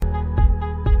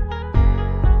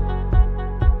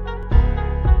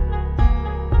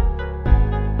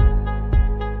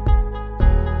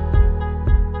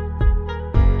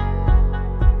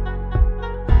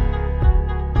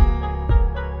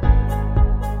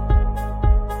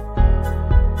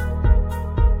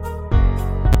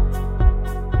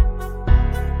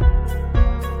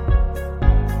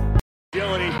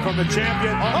the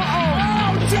champion.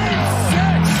 Oh, deep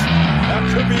six! That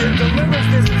could be it. Delivers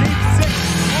this deep six.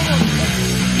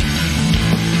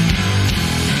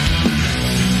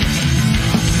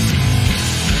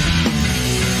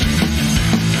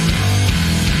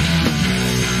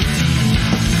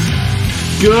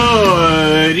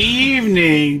 Good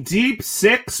evening, Deep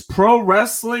Six Pro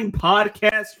Wrestling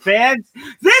Podcast fans.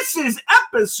 This is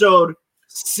episode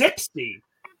 60.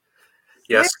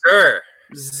 Yes, sir.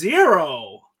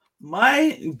 0.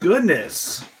 My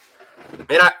goodness.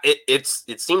 Man, it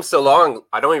seems so long.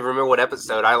 I don't even remember what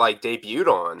episode I debuted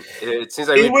on. It seems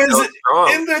like it was so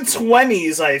strong. In the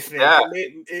 20s, I think. Yeah. I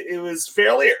mean, it was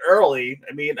fairly early.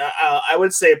 I mean, I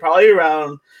would say probably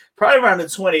around the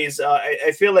 20s.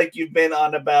 I feel like you've been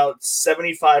on about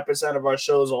 75% of our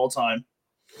shows all time.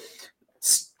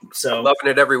 So I'm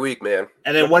loving it every week, man.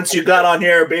 And then once you got on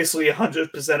here, basically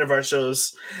 100% of our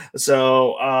shows.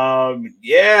 So,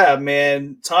 yeah,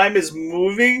 man, time is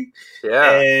moving.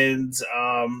 Yeah. And,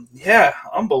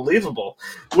 unbelievable.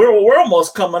 We're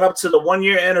almost coming up to the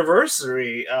 1-year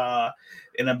anniversary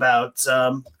in about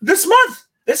this month.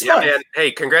 This month. Man. Hey,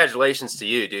 congratulations to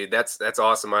you, dude. That's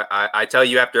awesome. I tell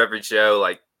you after every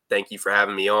show, thank you for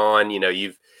having me on. You know,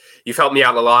 you've helped me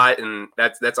out a lot, and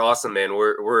that's awesome, man.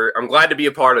 I'm glad to be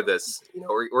a part of this. You know,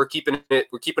 we're keeping it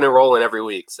rolling every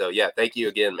week. So yeah, thank you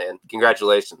again, man.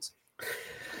 Congratulations.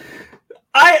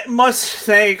 I must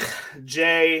thank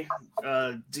Jay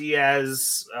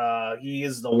Diaz. He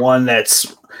is the one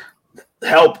that's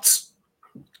helped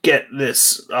get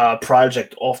this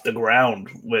project off the ground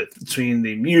between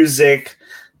the music,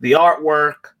 the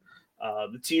artwork,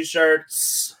 the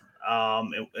t-shirts,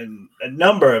 and a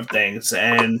number of things,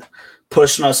 and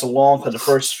pushing us along for the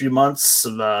first few months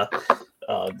of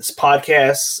this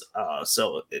podcast.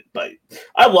 But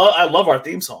I love our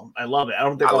theme song. I love it. I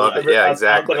don't think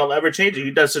I'll ever change it.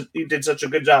 He did such a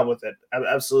good job with it.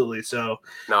 Absolutely. So,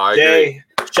 no, I Jay,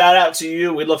 agree. Shout out to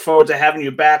you. We look forward to having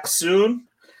you back soon.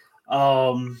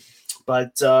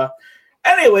 But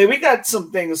anyway, we got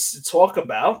some things to talk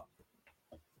about.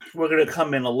 We're going to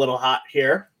come in a little hot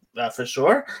here, for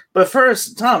sure. But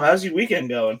first, Tom, how's your weekend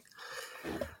going?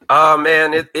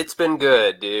 Man, it's been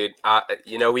good, dude.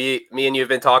 You know, me and you have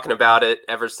been talking about it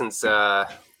ever since,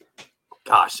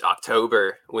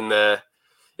 October, when the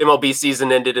MLB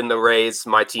season ended and the Rays,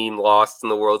 my team, lost in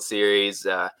the World Series.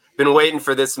 Been waiting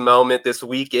for this moment this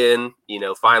weekend, you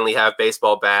know, finally have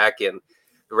baseball back, and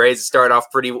the Rays start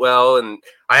off pretty well, and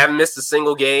I haven't missed a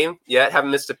single game yet.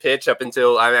 Haven't missed a pitch up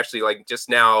until I'm actually just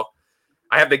now.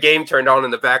 I have the game turned on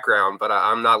in the background, but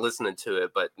I'm not listening to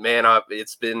it. But man,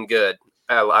 it's been good.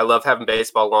 I love having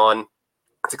baseball on.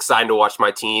 It's exciting to watch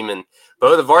my team, and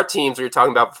both of our teams we were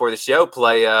talking about before the show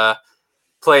play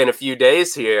in a few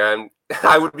days here. And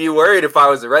I would be worried if I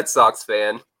was a Red Sox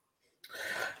fan.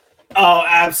 Oh,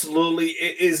 absolutely!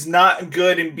 It is not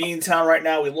good in Beantown right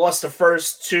now. We lost the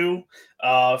first two.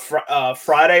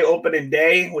 Friday opening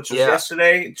day, which was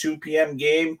yesterday, 2 p.m.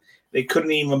 game. They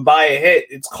couldn't even buy a hit.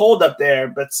 It's cold up there,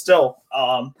 but still.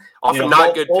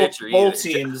 Good pitcher. Both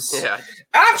teams. Yeah.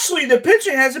 Actually, the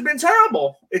pitching hasn't been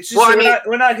terrible. It's just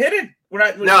we're not hitting.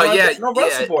 There's no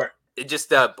run support. It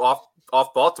just off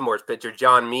Baltimore's pitcher,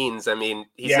 John Means. I mean,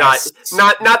 he's not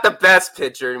the best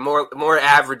pitcher, more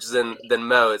average than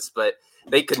most, but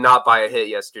they could not buy a hit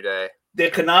yesterday. They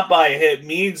could not buy a hit.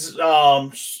 Means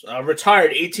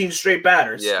retired 18 straight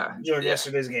batters during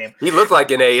yesterday's game. He looked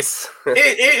like an ace.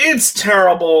 It's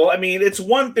terrible. I mean, it's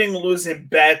one thing losing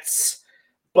bets,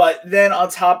 but then on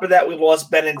top of that, we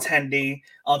lost Benintendi.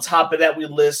 On top of that, we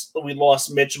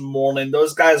lost Mitch Moreland.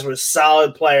 Those guys were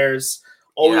solid players.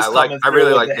 I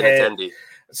really like Benintendi.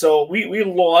 So we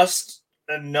lost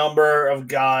a number of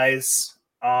guys,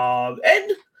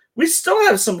 and we still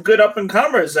have some good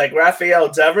up-and-comers like Rafael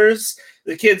Devers.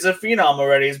 The kid's a phenom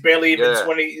already. He's barely even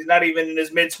 20. He's not even in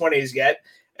his mid-20s yet.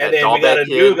 And then we got a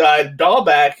new guy,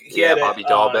 Dahlbeck. He had Bobby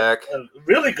Dahlbeck. A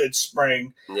really good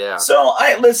spring. Yeah. So,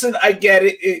 I get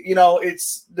it.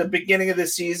 It's the beginning of the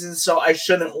season, so I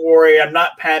shouldn't worry. I'm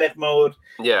not panic mode.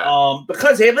 Yeah.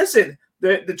 Because, hey, listen,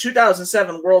 the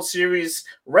 2007 World Series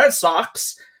Red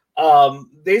Sox,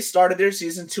 they started their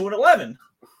season 2-11.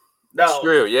 No, it's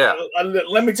true, yeah.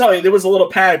 Let me tell you, there was a little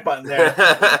panic button there.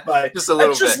 But just a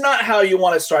little bit. That's just not how you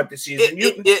want to start the season.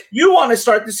 You want to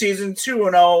start the season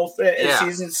 2-0,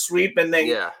 season sweep, and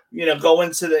then go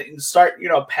into and start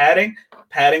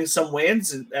padding some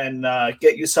wins and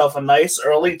get yourself a nice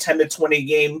early 10 to 20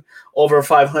 game over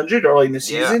 500 early in the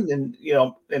season,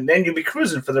 and then you'll be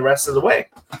cruising for the rest of the way.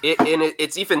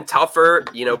 It's even tougher.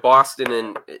 Boston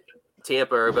and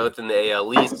Tampa are both in the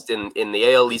AL East, and in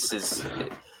the AL East is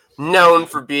known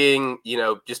for being,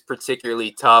 just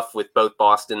particularly tough with both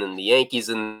Boston and the Yankees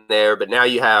in there. But now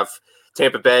you have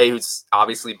Tampa Bay, who's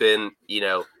obviously been,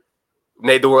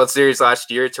 made the World Series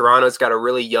last year. Toronto's got a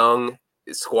really young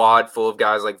squad full of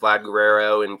guys like Vlad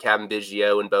Guerrero and Kevin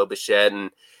Biggio and Bo Bichette, and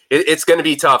it's going to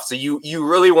be tough. So you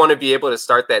really want to be able to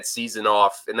start that season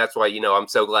off, and that's why I'm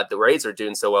so glad the Rays are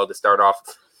doing so well to start off.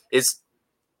 Is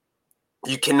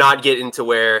you cannot get into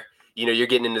where you're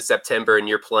getting into September and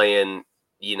you're playing,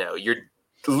 you're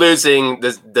losing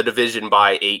the division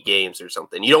by 8 games or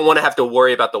something. You don't want to have to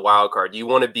worry about the wild card. You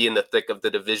want to be in the thick of the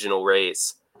divisional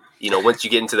race, once you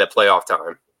get into that playoff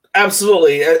time.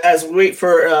 Absolutely. As we wait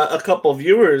for a couple of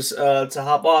viewers to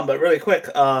hop on, but really quick,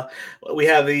 we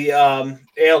have the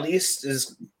AL East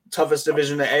is toughest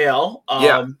division in the AL.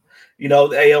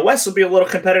 The AL West will be a little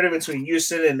competitive between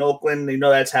Houston and Oakland.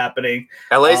 That's happening.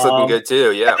 LA's looking good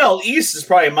too. Yeah. AL East is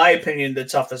probably, in my opinion, the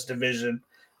toughest division.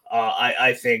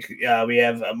 I think we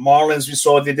have Marlins. We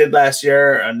saw what they did last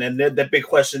year, and then the big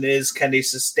question is, can they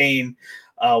sustain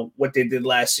what they did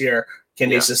last year? Can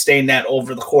they sustain that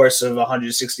over the course of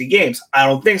 160 games? I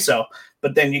don't think so.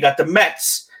 But then you got the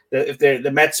Mets. If the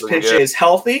Mets pitch is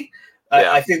healthy,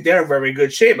 I think they're in very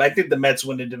good shape. I think the Mets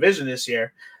win the division this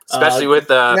year, especially with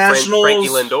Nationals. Frankie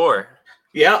Lindor.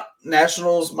 Yeah,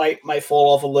 Nationals might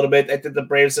fall off a little bit. I think the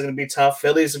Braves are going to be tough.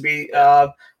 Phillies would be.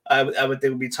 I would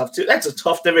think would be tough too. That's a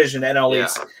tough division, NL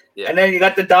East. Yeah. And then you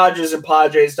got the Dodgers and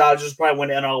Padres. Dodgers probably win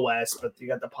NL West, but you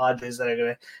got the Padres that are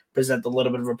going to present a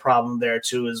little bit of a problem there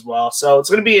too as well. So it's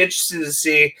going to be interesting to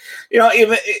see,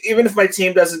 even if my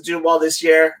team doesn't do well this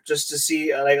year, just to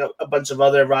see like a bunch of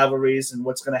other rivalries and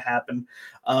what's going to happen.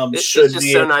 It's just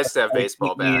so nice to have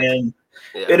baseball back.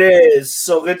 Yeah. It is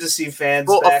so good to see fans.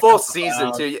 Well, a full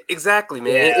season too. Exactly,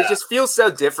 man. Yeah. It just feels so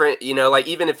different. Like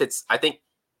even if it's, I think,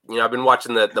 I've been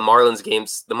watching the Marlins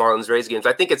games, the Marlins Rays games.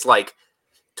 I think it's like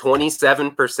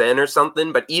 27% or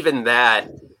something, but even that,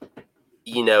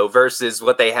 versus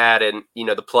what they had in,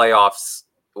 the playoffs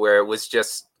where it was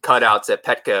just cutouts at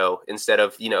Petco instead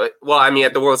of,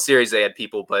 at the World Series they had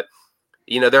people, but,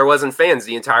 there wasn't fans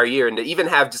the entire year. And to even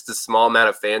have just a small amount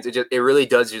of fans, it really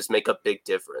does just make a big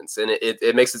difference. And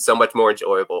it makes it so much more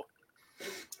enjoyable.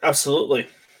 Absolutely.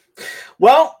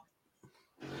 Well,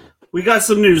 we got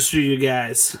some news for you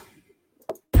guys.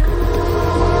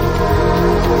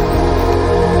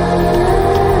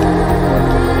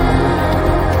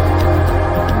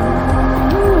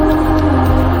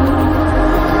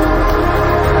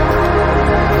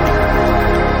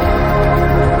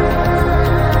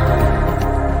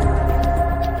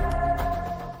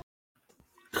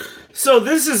 So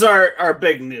this is our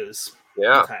big news.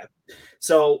 Yeah. Okay.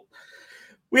 So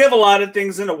we have a lot of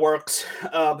things in the works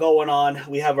going on.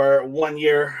 We have our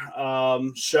 1-year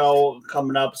show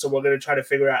coming up, so we're going to try to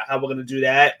figure out how we're going to do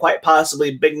that. Quite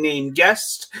possibly big name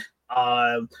guest.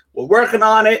 We're working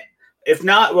on it. If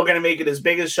not, we're going to make it as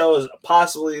big a show as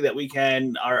possibly that we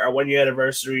can. Our 1-year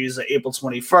anniversary is April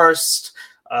 21st.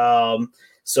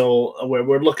 So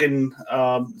we're looking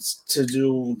to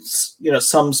do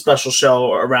some special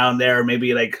show around there,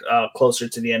 maybe like closer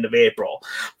to the end of April.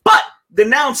 But the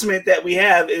announcement that we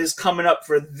have is coming up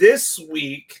for this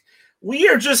week. We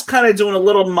are just kind of doing a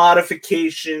little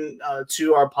modification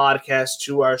to our podcast,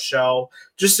 to our show,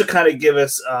 just to kind of give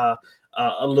us a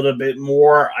little bit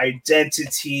more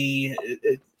identity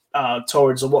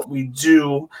towards what we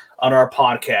do on our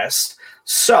podcast.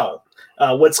 So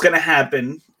what's going to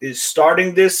happen is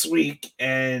starting this week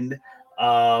and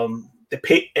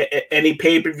any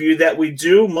pay-per-view that we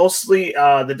do, mostly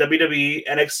the WWE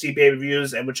NXT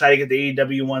pay-per-views, and we'll try to get the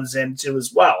AEW ones in too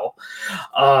as well.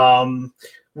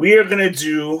 We are going to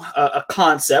do a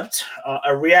concept,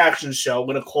 a reaction show.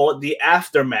 We're going to call it the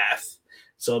Aftermath.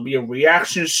 So it'll be a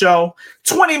reaction show,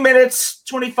 20 minutes,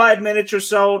 25 minutes or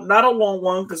so, not a long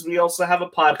one because we also have a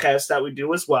podcast that we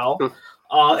do as well.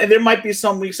 And there might be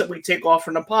some weeks that we take off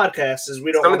from the podcast as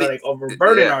we don't want to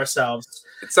overburden ourselves.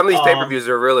 Some of these pay-per-views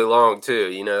are really long too,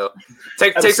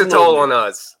 takes a toll on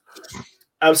us.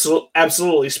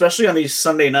 Absolutely, especially on these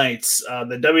Sunday nights.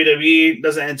 The WWE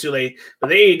doesn't end too late, but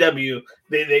the AEW,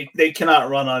 they cannot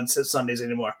run on Sundays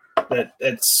anymore.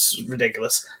 That's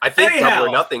ridiculous. I think Double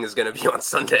or Nothing is going to be on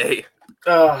Sunday.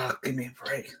 Give me a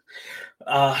break.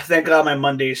 Thank God my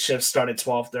Monday shift started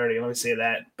 12:30. Let me say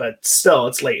that, but still,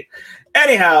 it's late.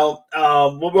 Anyhow,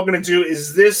 what we're going to do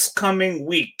is this coming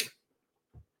week,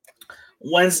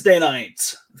 Wednesday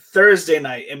night, Thursday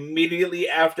night, immediately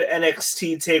after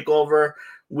NXT Takeover,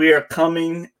 we are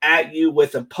coming at you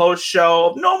with a post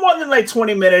show, no more than like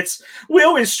 20 minutes. We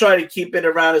always try to keep it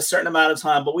around a certain amount of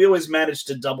time, but we always manage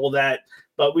to double that.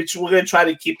 but we're going to try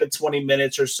to keep it 20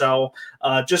 minutes or so,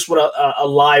 just with a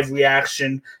live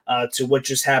reaction to what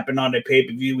just happened on the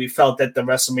pay-per-view. We felt that the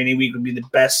WrestleMania week would be the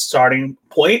best starting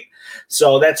point.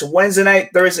 So that's Wednesday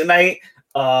night, Thursday night,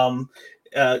 on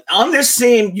this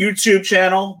same YouTube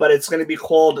channel, but it's going to be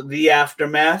called The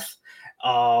Aftermath.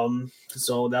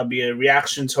 So that'll be a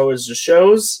reaction towards the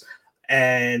shows.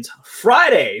 And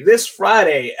this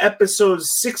Friday, episode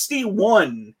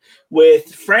 61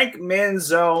 with Frank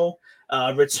Manzo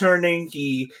returning.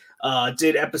 He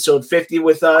did episode 50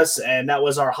 with us, and that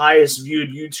was our highest viewed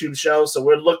YouTube show. So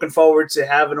we're looking forward to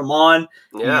having him on.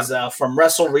 Yeah. He's from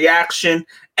Wrestle Reaction,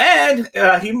 and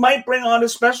he might bring on a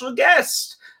special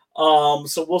guest.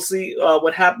 So we'll see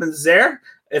what happens there.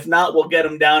 If not, we'll get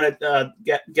him down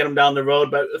get him down the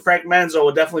road. But Frank Manzo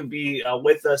will definitely be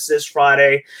with us this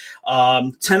Friday,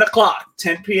 10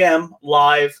 p.m.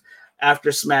 live after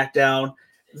SmackDown.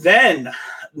 Then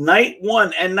night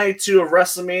 1 and night 2 of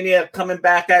WrestleMania coming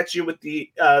back at you with the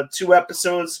 2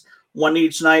 episodes, one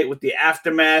each night with the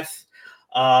Aftermath.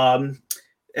 And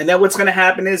then what's going to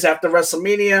happen is after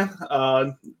WrestleMania,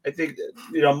 I think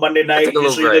Monday night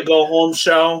usually the go home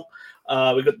show.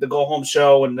 We got the go home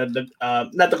show and then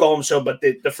not the go home show, but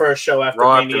the first show after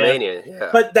Mania. Yeah.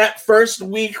 But that first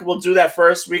week, we'll do that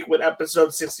first week with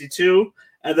episode 62,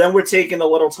 and then we're taking a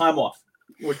little time off.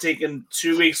 We're taking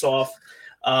 2 weeks off,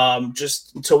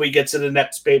 just until we get to the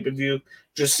next pay-per-view,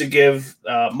 just to give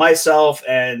myself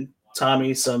and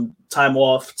Tommy some time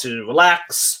off to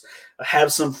relax,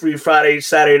 have some free Friday,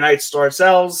 Saturday nights to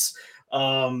ourselves.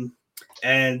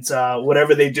 And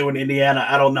whatever they do in Indiana,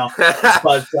 I don't know.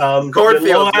 But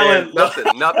cornfield, man, nothing.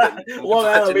 Long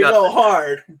Island, we go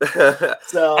hard.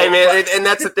 So, hey, man, and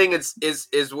that's the thing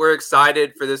is we're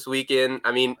excited for this weekend.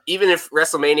 I mean, even if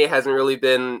WrestleMania hasn't really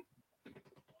been,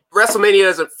 WrestleMania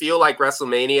doesn't feel like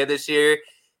WrestleMania this year,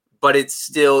 but it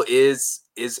still is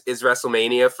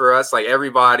WrestleMania for us. Like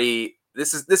everybody,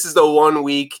 this is the 1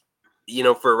 week,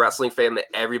 for a wrestling fan that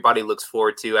everybody looks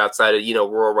forward to outside of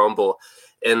Royal Rumble.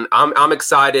 And I'm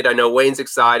excited. I know Wayne's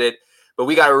excited, but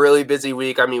we got a really busy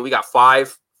week. I mean, we got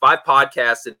five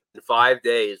podcasts in 5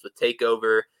 days with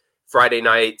Takeover, Friday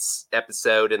night's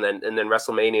episode, and then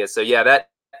WrestleMania. So yeah,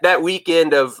 that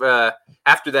weekend of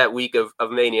after that week of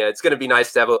Mania, it's going to be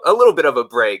nice to have a little bit of a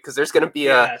break because there's going to be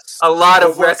a lot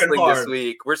of wrestling this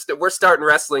week. We're starting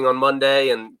wrestling on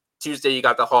Monday, and Tuesday you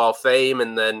got the Hall of Fame,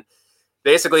 and then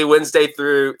basically Wednesday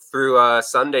through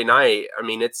Sunday night. I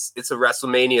mean, it's a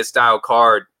WrestleMania style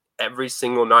card every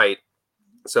single night.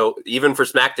 So even for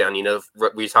SmackDown,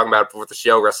 we were talking about before the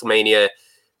show, WrestleMania,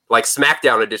 like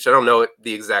SmackDown edition. I don't know what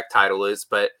the exact title is,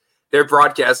 but they're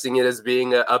broadcasting it as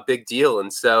being a big deal.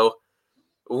 And so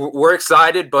we're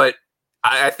excited, but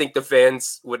I think the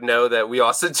fans would know that we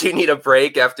also do need a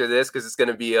break after this because it's going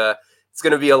to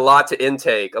be a lot to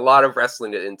intake, a lot of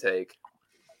wrestling to intake.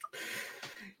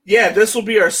 Yeah, this will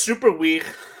be our super week.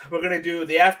 We're going to do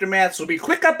the Aftermaths. Will be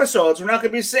quick episodes. We're not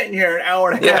going to be sitting here an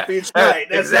hour and a half each night.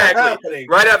 That's exactly. Not happening.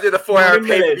 Right after the 4-hour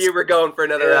pay-per-view, we're going for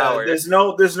another hour. There's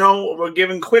no, we're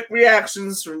giving quick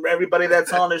reactions from everybody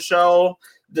that's on the show.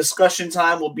 Discussion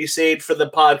time will be saved for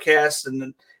the podcast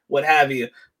and what have you.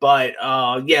 But,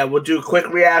 we'll do quick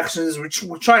reactions.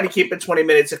 We're trying to keep it 20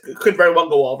 minutes. It could very well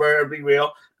go over, it'll be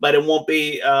real. But it won't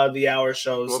be the hour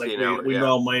shows like we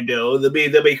normally do.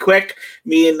 They'll be quick.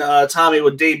 Me and Tommy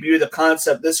will debut the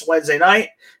concept this Wednesday night.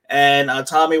 And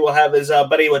Tommy will have his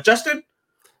buddy with Justin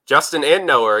and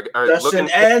Noah.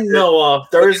 Noah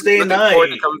Thursday looking night.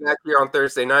 Forward to coming back here on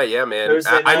Thursday night. Yeah, man.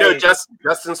 I know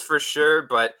Justin's for sure,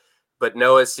 but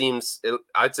Noah seems,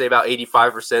 I'd say about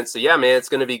 85%. So yeah, man, it's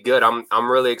going to be good. I'm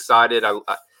really excited.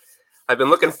 I've been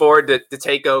looking forward to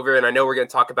Takeover, and I know we're going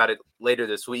to talk about it later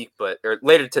this week, or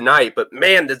later tonight. But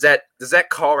man, does that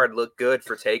card look good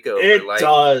for Takeover? It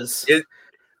does.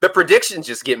 The predictions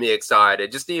just get me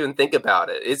excited. Just to even think about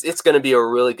it. It's going to be a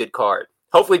really good card.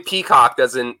 Hopefully, Peacock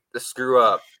doesn't screw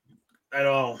up. I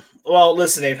know. Well,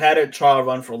 listen, they've had a trial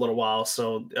run for a little while,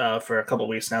 so for a couple of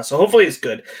weeks now. So hopefully, it's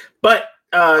good. But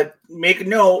make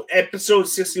note, episode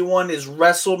 61 is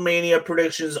WrestleMania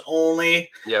predictions only.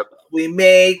 Yep. We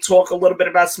may talk a little bit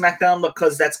about SmackDown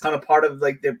because that's kind of part of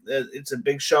it's a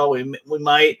big show. We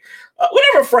might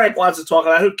whatever Frank wants to talk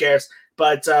about. Who cares?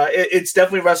 But it's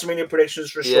definitely WrestleMania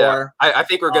predictions for sure. I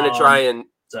think we're going to try and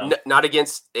not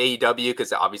against AEW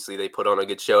because obviously they put on a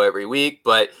good show every week.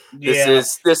 But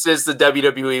this is the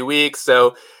WWE week,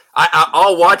 so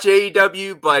I'll watch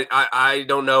AEW, but I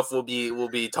don't know if we'll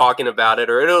be talking about it,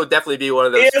 or it'll definitely be one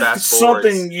of those if fast forwards.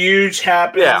 something huge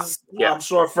happens, Yeah. I'm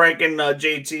sure Frank and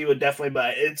JT would definitely.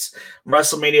 But it's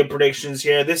WrestleMania predictions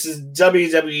here. This is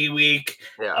WWE week,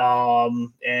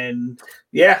 and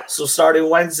so starting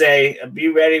Wednesday, be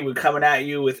ready. We're coming at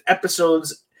you with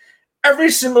episodes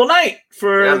every single night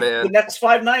for the next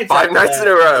 5 nights. 5 nights in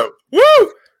a row.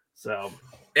 Woo! So,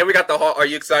 and we got the Hall. Are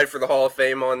you excited for the Hall of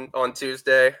Fame on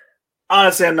Tuesday?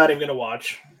 Honestly, I'm not even gonna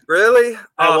watch. Really?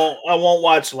 I won't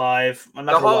watch live. I'm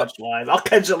not gonna watch live. I'll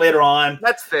catch it later on.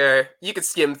 That's fair. You could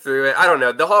skim through it. I don't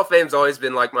know. The Hall of Fame's always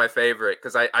been like my favorite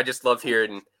because I just love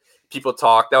hearing people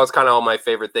talk. That was kind of all my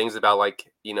favorite things about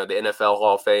the NFL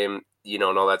Hall of Fame, and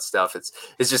all that stuff.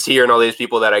 It's just hearing all these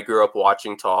people that I grew up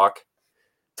watching talk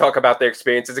about their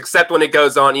experiences. Except when it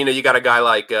goes on, you got a guy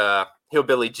like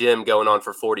Hillbilly Jim going on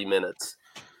for 40 minutes.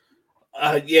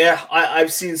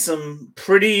 I've seen some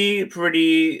pretty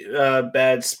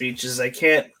bad speeches. I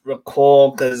can't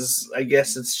recall because I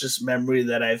guess it's just memory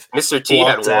that I've. Mr. T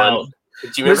had one. Out.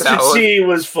 Did you remember that one? Mr. T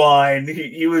was fine.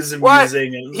 He was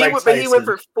amusing. And he went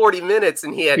for 40 minutes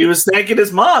and he was thanking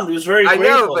his mom. He was very grateful. I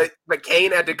know, but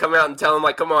Kane had to come out and tell him,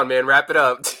 like, come on, man, wrap it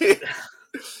up.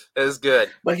 It was good.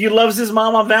 But he loves his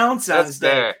mom on Valentine's Day.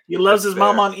 Fair. He loves his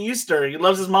mom on Easter. He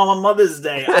loves his mom on Mother's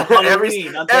Day, on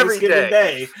Halloween, on Thanksgiving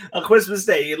Day, on Christmas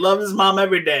Day. He loves his mom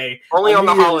every day. Only on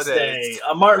the New holidays. Day,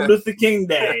 on Martin Luther King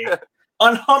Day,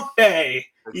 on Hump Day.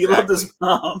 Exactly. He loved his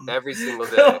mom every single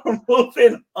day.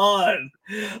 Moving on.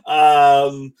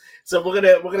 So we're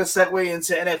gonna segue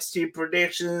into NXT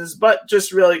predictions, but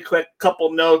just really quick,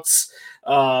 couple notes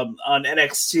on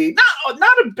NXT.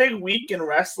 Not a big week in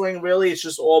wrestling, really. It's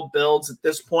just all builds at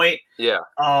this point. Yeah.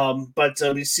 But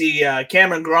we see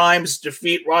Cameron Grimes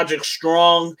defeat Roderick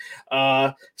Strong.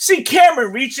 See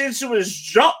Cameron reach into his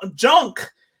junk.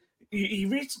 He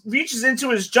reaches into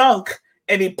his junk.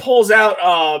 And he pulls out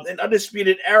an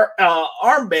undisputed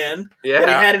armband that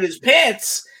he had in his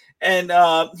pants, and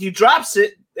he drops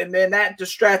it. And then that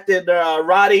distracted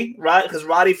Roddy, because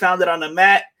Roddy found it on the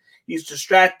mat. He's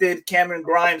distracted. Cameron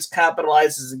Grimes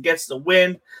capitalizes and gets the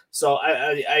win. So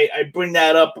I bring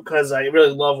that up because I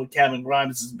really love what Cameron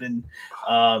Grimes has been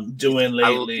doing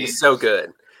lately. He's so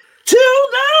good. To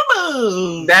the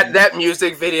moon. That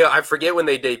music video, I forget when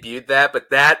they debuted that, but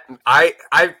that I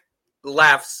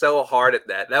laughed so hard at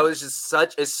that. That was just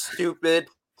such a stupid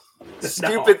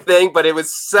thing, but it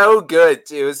was so good.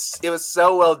 It was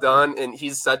so well done, and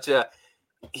he's such a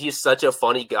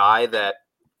funny guy that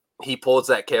he pulls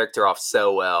that character off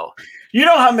so well. You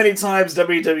know how many times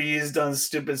WWE's done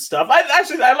stupid stuff?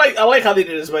 I like how they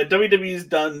did this, but WWE's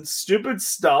done stupid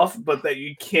stuff, but that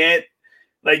you can't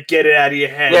get it out of your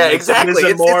head. Yeah, exactly.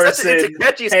 It's a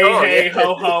catchy song. Hey,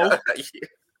 ho, ho.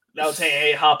 That was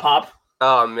hey, hop, hop.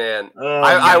 Oh, man.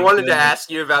 I wanted to ask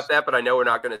you about that, but I know we're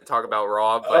not going to talk about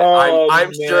Raw. But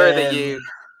I'm sure that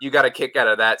you got a kick out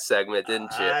of that segment,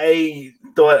 didn't you? I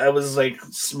thought I was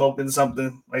smoking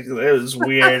something. It was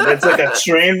weird. It's like a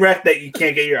train wreck that you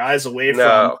can't get your eyes away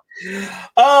from.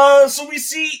 So we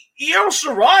see Io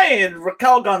Shirai and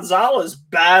Raquel Gonzalez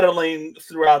battling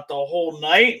throughout the whole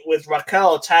night, with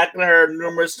Raquel attacking her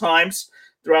numerous times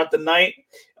throughout the night.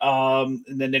 And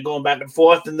then they're going back and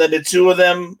forth, and then the two of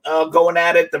them going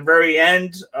at it at the very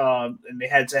end, and they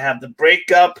had to have the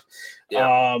breakup.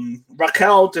 Yeah.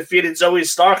 Raquel defeated Zoe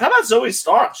Stark. How about Zoe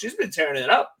Stark? She's been tearing it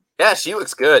up. Yeah, she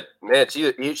looks good, man.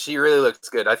 She really looks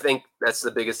good. I think that's the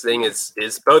biggest thing is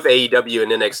both AEW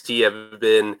and NXT have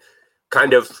been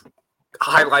kind of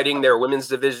highlighting their women's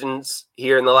divisions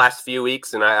here in the last few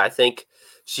weeks, and I think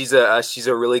she's a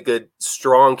really good,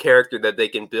 strong character that they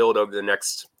can build over the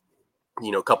next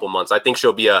couple months. I think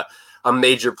she'll be a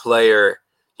major player,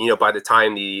 by the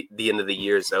time the end of the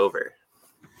year is over.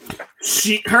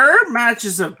 Her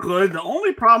matches are good. The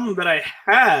only problem that I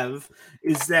have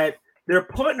is that they're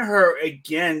putting her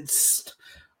against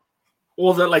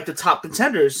all the top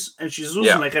contenders, and she's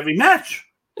losing every match.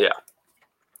 Yeah.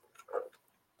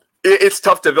 It's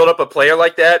tough to build up a player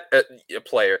like that.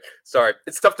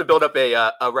 It's tough to build up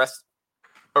a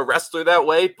wrestler that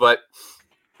way, but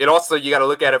it also, you got to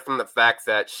look at it from the fact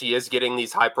that she is getting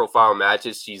these high profile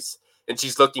matches. She's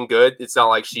looking good. It's not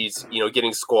like she's,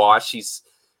 getting squashed.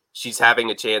 She's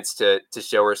having a chance to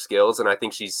show her skills. And I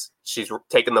think she's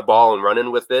taking the ball and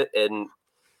running with it. And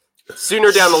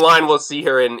sooner down the line, we'll see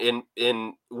her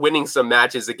in winning some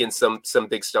matches against some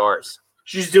big stars.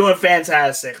 She's doing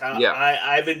fantastic.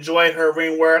 I've enjoyed her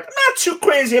ring work. I'm not too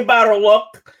crazy about her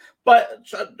look, but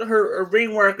her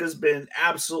ring work has been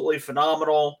absolutely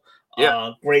phenomenal.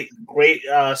 Yeah. Great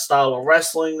style of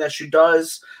wrestling that she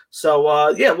does. So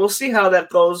yeah, we'll see how that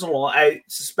goes along. I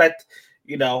suspect,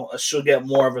 she'll get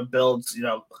more of a build,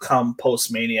 come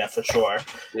post Mania for sure,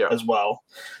 as well.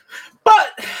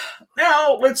 But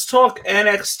now let's talk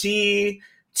NXT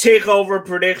Takeover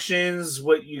predictions.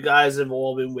 What you guys have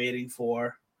all been waiting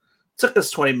for. Took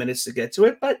us 20 minutes to get to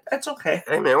it, but that's okay.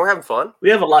 Hey man, we're having fun. We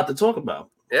have a lot to talk about.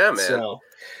 Yeah, man. So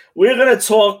we're gonna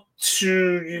talk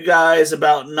to you guys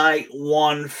about night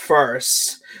one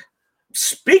first.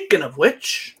 Speaking of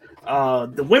which,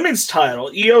 the women's title,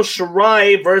 Io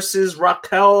Shirai versus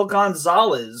Raquel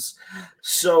Gonzalez.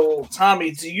 So,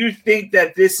 Tommy, do you think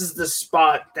that this is the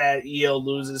spot that Io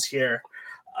loses here?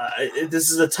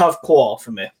 This is a tough call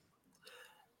for me.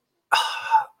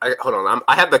 Hold on,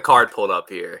 I have the card pulled up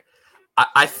here.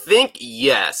 I think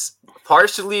yes,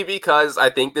 partially because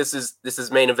I think this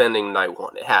is main eventing night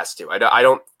one. It has to. I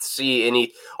don't see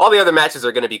any. All the other matches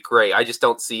are going to be great. I just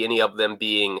don't see any of them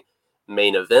being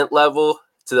main event level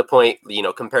to the point,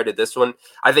 compared to this one.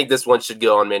 I think this one should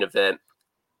go on main event.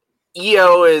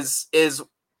 Io is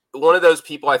one of those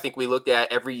people I think we look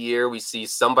at every year. We see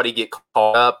somebody get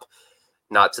caught up,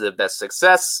 not to the best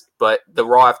success, but the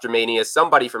Raw after Mania,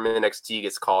 somebody from NXT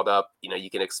gets called up. You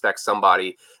can expect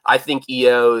somebody. I think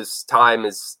Io's time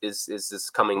is this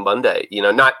coming Monday.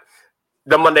 Not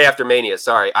the Monday after Mania.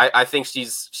 Sorry, I think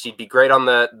she'd be great on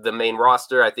the main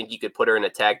roster. I think you could put her in a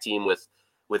tag team with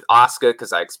Asuka,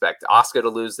 because I expect Asuka to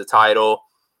lose the title.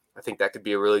 I think that could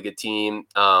be a really good team.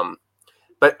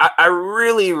 But I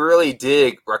really, really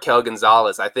dig Raquel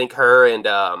Gonzalez. I think her and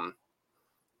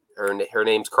her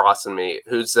name's crossing me.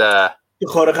 Who's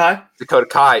Dakota Kai? Dakota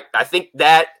Kai. I think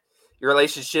that your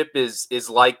relationship is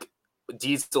like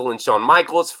Diesel and Shawn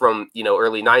Michaels from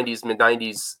early 90s, mid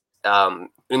 90s.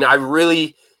 And I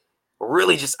really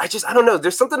I don't know.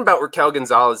 There's something about Raquel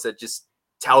Gonzalez that just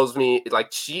tells me,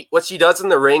 like, what she does in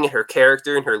the ring and her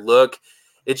character and her look,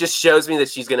 it just shows me that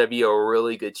she's going to be a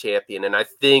really good champion. And I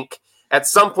think at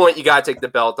some point you got to take the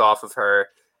belt off of her.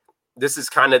 This is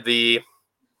kind of the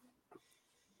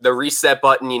reset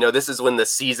button. This is when the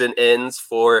season ends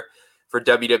for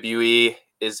WWE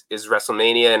is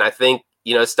WrestleMania. And I think,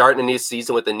 starting a new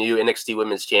season with a new NXT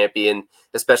Women's Champion,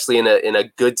 especially in a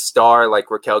good star like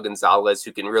Raquel Gonzalez,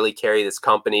 who can really carry this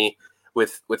company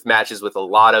with matches with a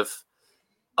lot of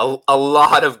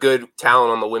good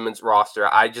talent on the women's roster.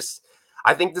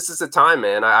 I think this is the time,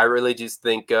 man. I really just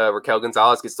think Raquel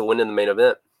Gonzalez gets to win in the main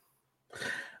event.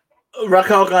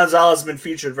 Raquel Gonzalez has been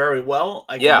featured very well.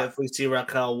 I can definitely see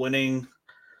Raquel winning.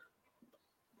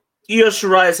 Io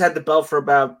Shirai has had the belt for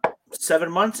about 8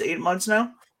 months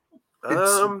now.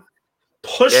 It's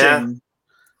pushing.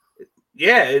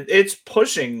 Yeah, it's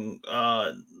pushing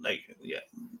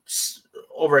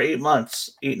over 8 months,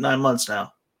 9 months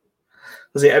now.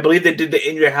 I believe they did the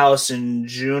In Your House in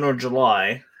June or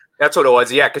July. That's what it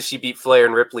was, yeah, because she beat Flair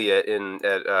and Ripley at In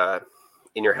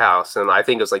Your House, and I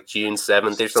think it was like June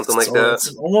 7th or something like that.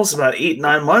 It's almost about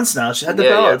 8-9 months now. She had the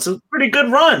belt. Yeah. It's a pretty good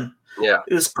run. Yeah,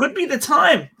 this could be the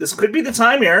time.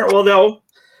 Here. Although,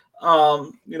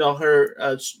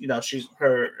 her, she's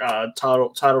her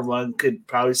title run could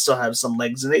probably still have some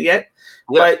legs in it yet.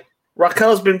 Yeah. But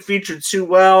Raquel's been featured too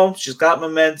well. She's got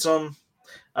momentum.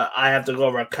 I have to go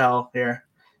Raquel here.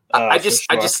 I just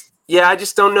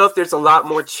don't know if there's a lot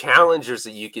more challengers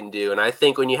that you can do. And I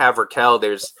think when you have Raquel,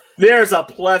 there's a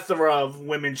plethora of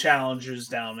women challengers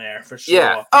down there for sure.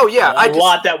 Yeah. Oh yeah. A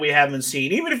lot that we haven't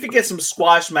seen. Even if you get some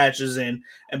squash matches in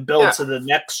and build to the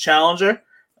next challenger,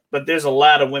 but there's a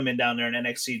lot of women down there in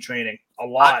NXT training. A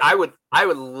lot. I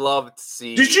would love to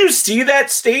see. Did you see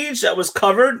that stage that was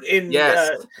covered in?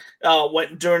 Yes.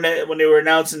 When they were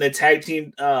announcing the tag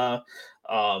team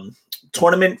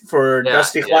tournament for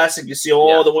Dusty Classic, you see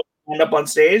all the women up on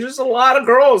stage. There's a lot of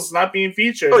girls not being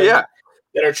featured. Oh yeah,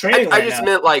 that are training. I just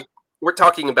meant, like, we're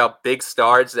talking about big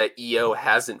stars that Io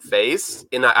hasn't faced,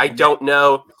 and I don't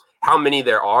know how many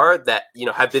there are that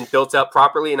have been built up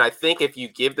properly. And I think if you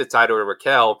give the title to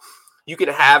Raquel, you can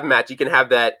have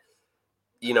that.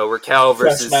 Raquel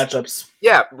versus matchups.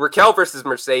 Yeah, Raquel versus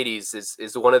Mercedes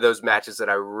is one of those matches that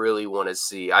I really want to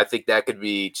see. I think that could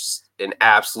be just an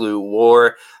absolute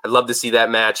war. I'd love to see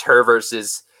that match. Her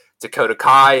versus Dakota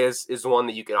Kai is one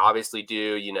that you can obviously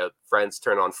do. Friends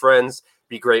turn on friends.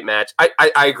 Be a great match.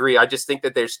 I agree. I just think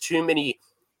that there's too many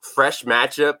fresh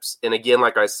matchups. And again,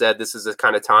 like I said, this is the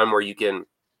kind of time where you can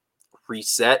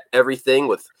reset everything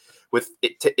with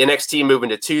NXT moving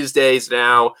to Tuesdays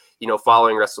now,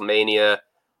 following WrestleMania.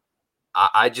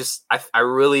 I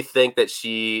really think that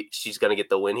she's going to get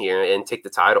the win here and take the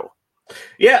title.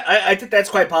 Yeah, I think that's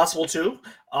quite possible too.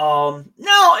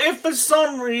 Now, if for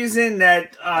some reason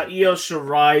that Io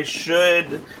Shirai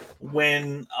should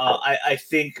win, I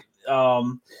think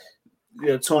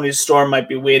Tony Storm might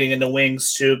be waiting in the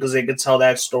wings too because they could tell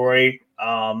that story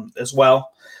as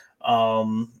well.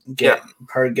 Get a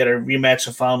rematch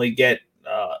and finally get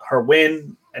her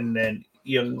win, and then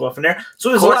can go from there. So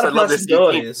there's a lot of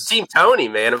possibilities. Team Tony,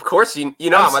 man. Of course, you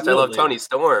know how much I love Tony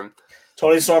Storm.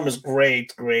 Tony Storm is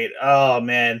great. Oh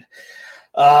man.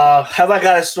 Have I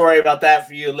got a story about that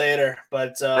for you later?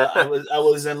 But I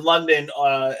was in London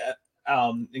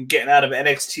and getting out of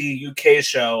NXT UK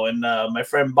show, and my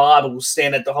friend Bob was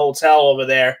staying at the hotel over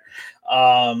there,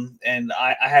 and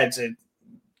I had to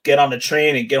get on the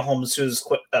train and get home as soon as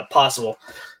possible.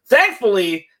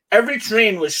 Thankfully, every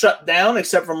train was shut down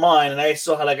except for mine, and I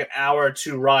still had like an hour or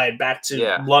two ride back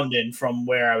to London from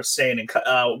where I was staying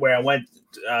and where I went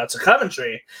to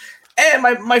Coventry. And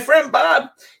my friend Bob,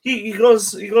 he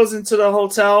goes into the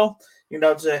hotel,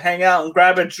 to hang out and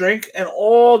grab a drink, and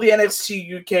all the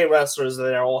NXT UK wrestlers are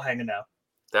there, all hanging out.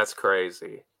 That's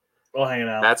crazy. All hanging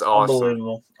out. That's awesome.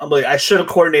 Unbelievable. I should have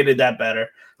coordinated that better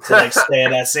to stay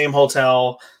in that same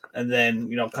hotel and then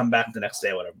come back the next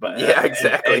day or whatever. But yeah,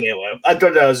 exactly. Anyway, I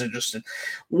thought that was interesting.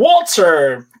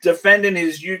 Walter defending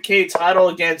his UK title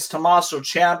against Tommaso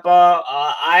Ciampa.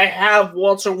 I have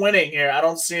Walter winning here. I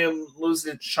don't see him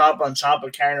losing to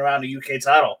Ciampa carrying around the UK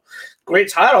title.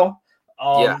 Great title.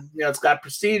 It's got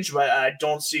prestige, but I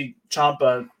don't see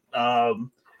Ciampa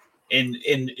in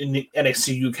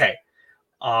NXT UK.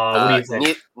 What do you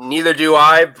think? Neither do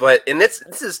I, and this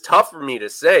is tough for me to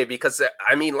say because,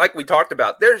 like we talked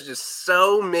about, there's just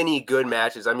so many good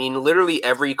matches. Literally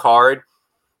every card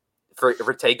for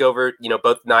TakeOver,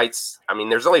 both nights.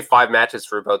 There's only 5 matches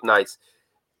for both nights.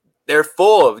 They're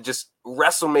full of just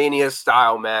WrestleMania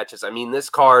style matches. This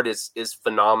card is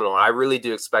phenomenal. I really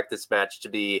do expect this match to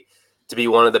be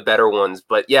one of the better ones.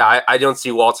 But yeah, I don't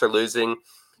see Walter losing.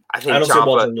 I don't see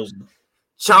Walter losing.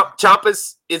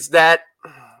 Ciampa's is that.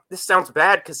 This sounds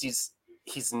bad because he's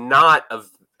not a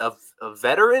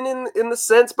veteran in the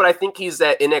sense, but I think he's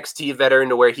that NXT veteran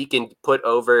to where he can put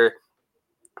over,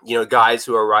 guys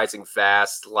who are rising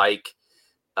fast, like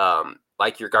your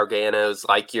Garganos,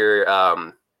 like your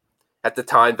at the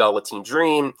time Velveteen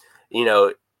Dream,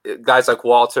 guys like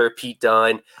Walter, Pete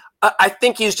Dunne. I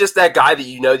think he's just that guy that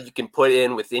you can put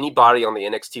in with anybody on the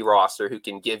NXT roster who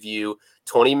can give you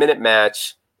 20-minute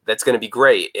match. That's going to be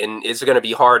great. And it's going to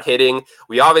be hard hitting.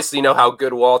 We obviously know how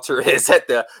good Walter is at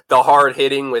the hard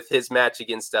hitting with his match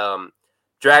against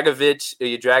Dragovich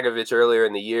earlier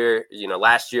in the year.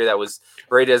 Last year that was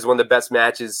rated as one of the best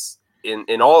matches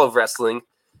in all of wrestling.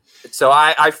 So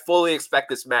I fully expect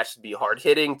this match to be hard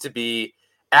hitting, to be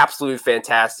absolutely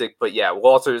fantastic. But yeah,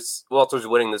 Walter's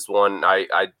winning this one.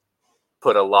 I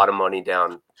put a lot of money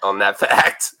down on that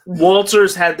fact.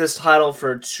 Walter's had this title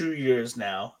for 2 years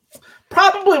now.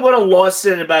 Probably would have lost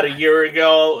it about a year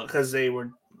ago because they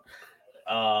were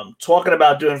talking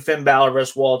about doing Finn Balor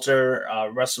versus Walter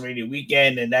WrestleMania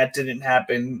weekend, and that didn't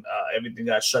happen. Everything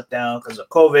got shut down because of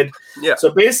COVID. Yeah. So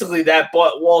basically, that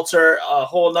bought Walter a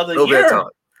whole another year. Bit of time.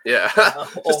 Yeah,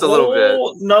 just a little bit.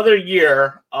 Another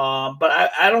year.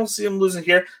 But I don't see him losing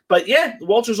here. But yeah,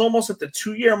 Walter's almost at the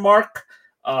 2-year mark.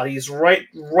 He's right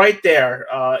there.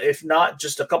 If not,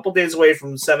 just a couple days away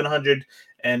from 700.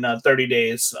 And 30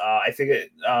 days. I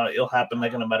think it'll happen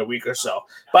like in about a week or so.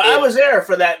 But I was there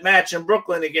for that match in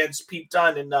Brooklyn against Pete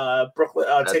Dunne in Brooklyn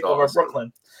Takeover awesome.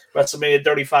 Brooklyn, WrestleMania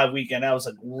 35 weekend. That was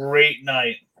a great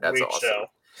night. That's great awesome. show.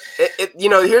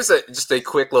 Here's just a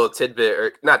quick little tidbit,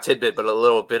 or not tidbit, but a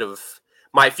little bit of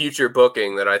my future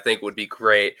booking that I think would be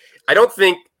great. I don't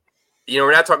think,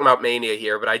 we're not talking about Mania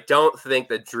here, but I don't think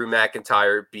that Drew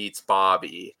McIntyre beats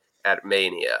Bobby at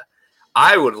Mania.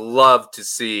 I would love to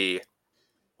see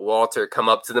Walter come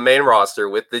up to the main roster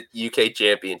with the UK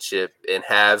Championship and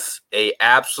have a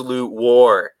absolute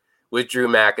war with Drew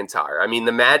McIntyre.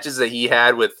 The matches that he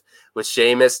had with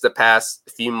Sheamus the past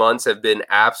few months have been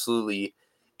absolutely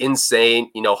insane,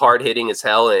 hard hitting as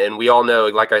hell. And we all know,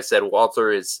 like I said,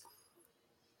 Walter is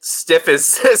stiff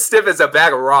as a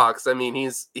bag of rocks.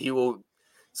 He will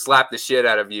slap the shit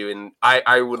out of you, and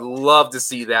I would love to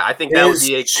see that. I think that would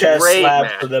be a great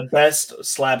match. For the best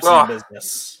slaps in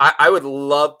business. I would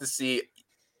love to see.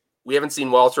 We haven't seen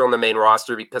Walter on the main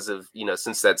roster because of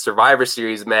since that Survivor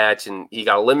Series match, and he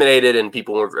got eliminated, and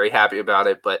people weren't very happy about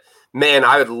it. But man,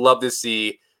 I would love to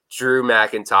see Drew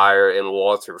McIntyre and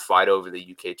Walter fight over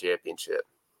the UK Championship.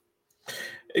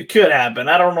 It could happen.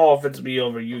 I don't know if it's be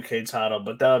over UK title,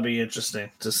 but that would be interesting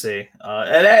to see.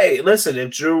 And hey, listen,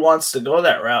 if Drew wants to go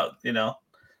that route,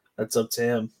 that's That's up to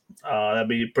him. That'd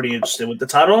be pretty interesting with the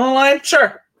title on the line.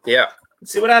 Sure. Yeah.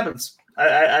 Let's see what happens.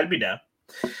 I'd be down.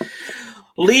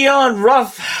 Leon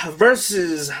Ruff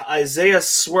versus Isaiah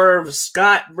Swerve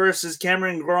Scott versus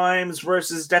Cameron Grimes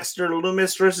versus Dexter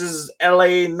Lumis versus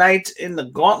LA Knight in the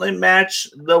gauntlet match.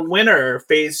 The winner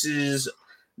faces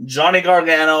Johnny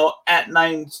Gargano at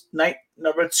night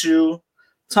number 2.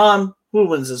 Tom, who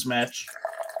wins this match?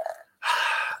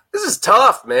 This is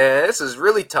tough, man. This is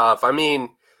really tough. I mean,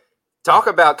 talk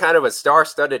about kind of a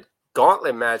star-studded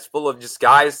gauntlet match full of just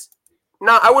guys.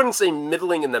 I wouldn't say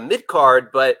middling in the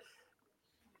mid-card, but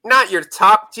not your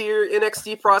top tier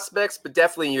NXT prospects, but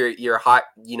definitely your high,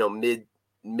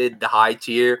 mid to high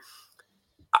tier.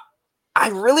 I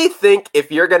really think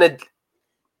if you're gonna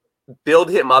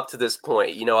build him up to this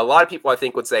point, a lot of people I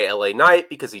think would say LA Knight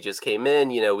because he just came in.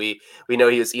 We know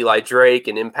he was Eli Drake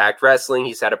in Impact Wrestling.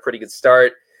 He's had a pretty good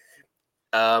start.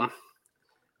 But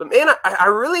man, I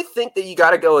really think that you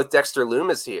got to go with Dexter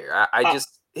Lumis here.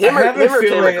 Him or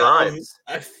Cameron Grimes.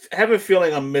 I have a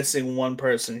feeling I'm missing one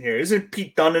person here. Isn't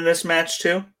Pete Dunne in this match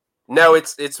too? No,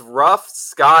 it's Ruff,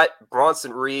 Scott,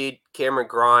 Bronson Reed, Cameron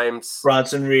Grimes,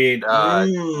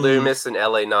 Lumis, and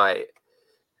LA Knight.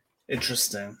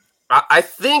 Interesting. I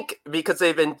think because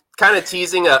they've been kind of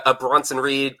teasing a Bronson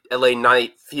Reed, LA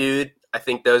Knight feud, I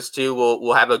think those two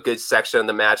will have a good section of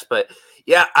the match. But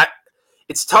yeah,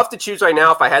 it's tough to choose right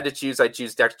now. If I had to choose, I'd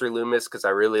choose Dexter Lumis because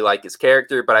I really like his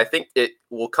character. But I think it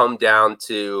will come down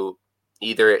to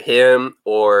either him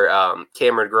or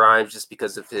Cameron Grimes just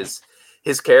because of his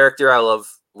character. I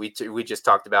love. We just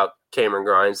talked about Cameron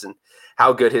Grimes and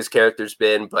how good his character's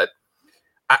been. But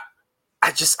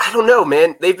I don't know,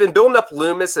 man. They've been building up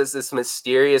Lumis as this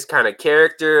mysterious kind of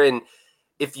character. And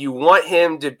if you want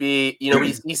him to be,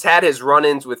 he's had his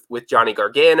run-ins with Johnny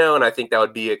Gargano. And I think that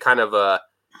would be a kind of a,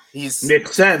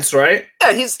 makes sense, right?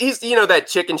 Yeah, he's that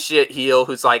chicken shit heel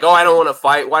who's like, oh, I don't want to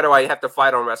fight. Why do I have to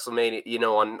fight on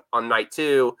WrestleMania? On night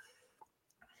 2,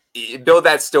 you build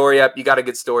that story up. You got a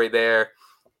good story there.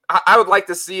 I would like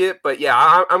to see it, but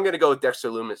yeah, I'm gonna go with Dexter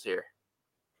Lumis here.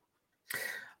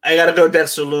 I gotta go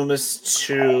Dexter Lumis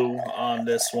too on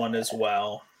this one as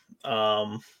well.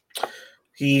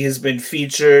 He has been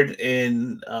featured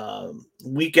in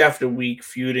week after week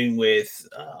feuding with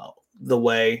The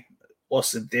Way,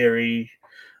 Austin Theory,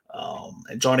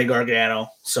 and Johnny Gargano.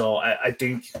 So I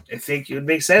think it would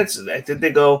make sense. I think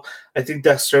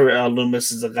Dexter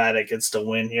Lumis is the guy that gets the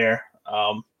win here.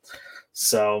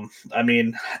 So I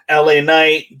mean, LA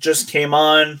Knight just came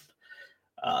on.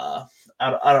 I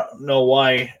don't know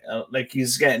why.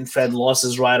 He's getting fed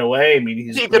losses right away. I mean,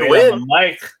 he's great on the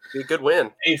mic. He could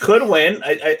win. He could win.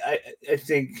 I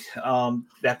think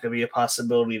that could be a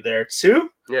possibility there too.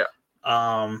 Yeah.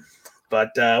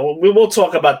 But we will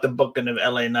talk about the booking of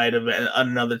LA Knight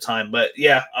another time. But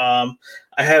yeah,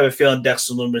 I have a feeling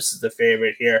Dexter Lumis is the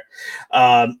favorite here.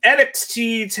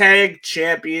 NXT Tag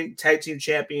Team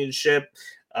Championship.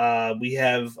 We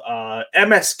have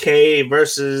MSK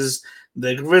versus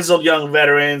the Grizzled Young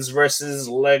Veterans versus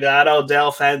Legado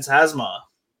del Fantasma.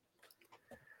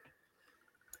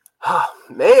 Oh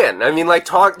man, I mean,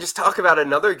 talk about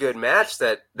another good match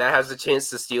that has a chance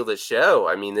to steal the show.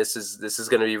 I mean, this is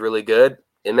going to be really good.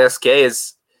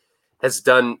 MSK has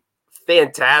done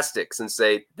fantastic since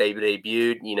they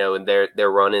debuted. And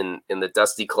their run in the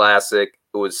Dusty Classic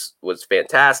was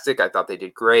fantastic. I thought they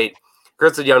did great.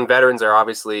 Grizzled Young Veterans are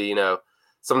obviously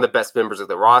some of the best members of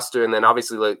the roster, and then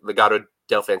obviously Legado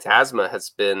del Fantasma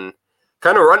has been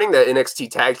kind of running the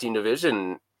NXT Tag Team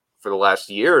division for the last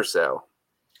year or so.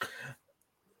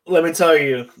 Let me tell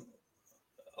you,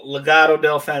 Legado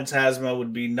del Fantasma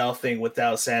would be nothing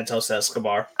without Santos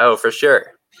Escobar. Oh, for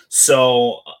sure.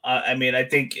 So, I mean, I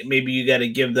think maybe you got to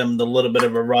give them the little bit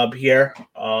of a rub here.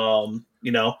 Those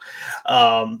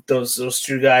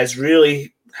two guys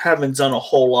really haven't done a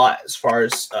whole lot as far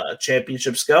as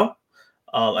championships go.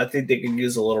 I think they can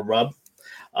use a little rub.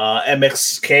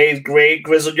 MXK is great.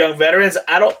 Grizzled Young Veterans.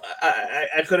 I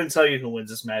couldn't tell you who wins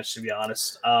this match, to be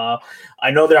honest. I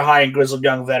know they're high in Grizzled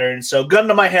Young Veterans, so gun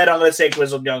to my head, I'm going to say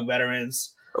Grizzled Young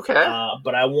Veterans. Okay.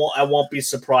 But I won't be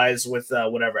surprised with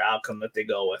whatever outcome that they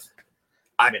go with.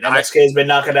 I mean, MXK has been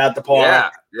knocking out the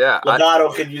park. Yeah.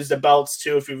 Legado could use the belts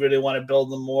too if you really want to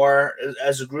build them more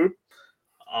as a group.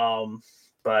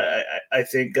 But I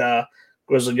think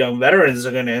Grizzled Young Veterans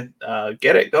are going to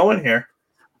get it going here.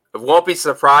 I won't be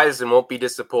surprised and won't be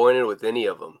disappointed with any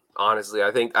of them. Honestly,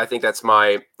 I think that's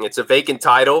it's a vacant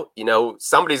title.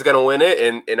 Somebody's going to win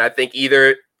it, and I think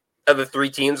either of the three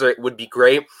teams would be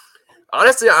great.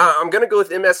 Honestly, I'm going to go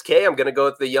with MSK. I'm going to go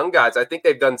with the young guys. I think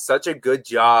they've done such a good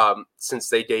job since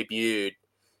they debuted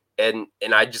and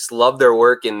I just love their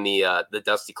work in the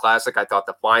Dusty Classic. I thought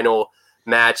the final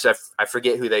match, I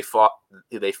forget who they fought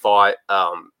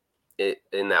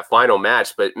in that final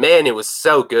match, but man, it was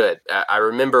so good. I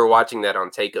remember watching that on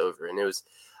Takeover, and it was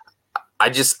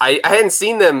I hadn't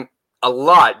seen them a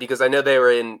lot because I know they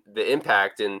were in the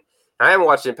Impact, and I haven't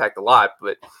watched Impact a lot,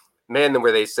 but man,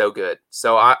 were they so good.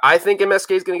 So I think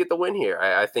MSK is going to get the win here.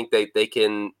 I think they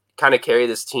can kind of carry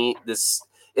this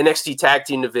NXT tag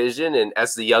team division and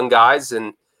as the young guys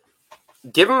and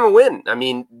give them a win. I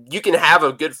mean, you can have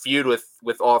a good feud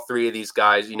with all three of these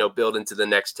guys, build into the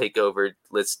next Takeover.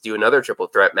 Let's do another triple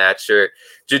threat match or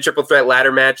do a triple threat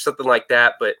ladder match, something like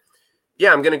that. But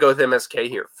yeah, I'm going to go with MSK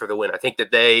here for the win. I think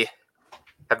that they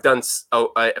have done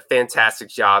a fantastic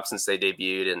job since they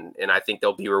debuted, and I think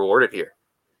they'll be rewarded here.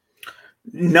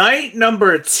 Night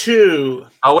number 2.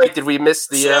 Oh, wait, did we miss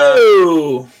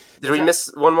the... did we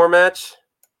miss one more match?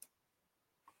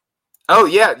 Oh,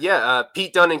 yeah.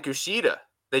 Pete Dunne and Kushida.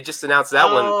 They just announced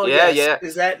that one. Yeah, yes. yeah.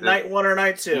 Is that night 1 or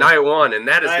night 2? Night 1, and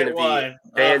that is going to be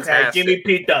fantastic. Okay, give me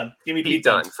Pete Dunne. Pete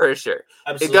Dunne, for sure.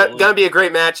 Absolutely. It's going to be a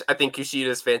great match. I think Kushida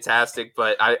is fantastic,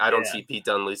 but I don't see Pete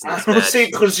Dunne losing this match. I don't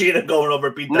see Kushida going over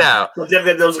Pete Dunne. No.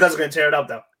 Those guys are going to tear it up,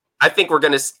 though. I think we're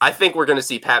gonna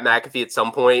see Pat McAfee at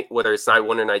some point, whether it's night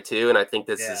 1 or night 2, and I think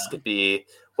this could be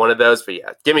one of those. But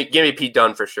yeah, give me Pete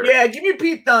Dunne for sure. Yeah, give me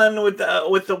Pete Dunne with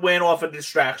the win off a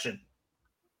distraction.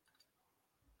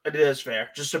 It is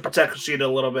fair, just to protect Kushida a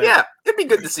little bit. Yeah, it'd be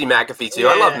good to see McAfee too.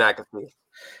 I love McAfee.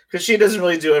 Kushida doesn't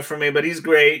really do it for me, but he's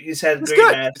great. He's had great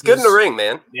matches. He's good in the ring,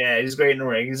 man. Yeah, he's great in the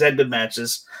ring. He's had good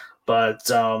matches, but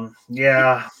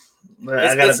yeah.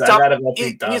 I gotta go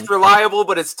Pete Dunne. He's reliable,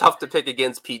 but it's tough to pick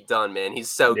against Pete Dunne, man. He's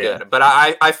so good. But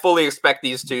I fully expect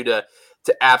these two to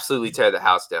absolutely tear the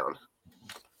house down.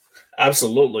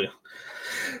 Absolutely.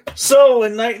 So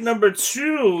in night number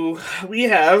 2, we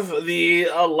have the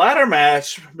ladder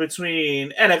match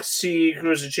between NXT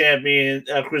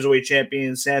Cruiserweight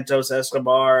Champion Santos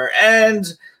Escobar and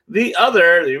the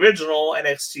original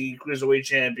NXT Cruiserweight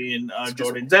Champion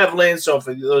Jordan Devlin. So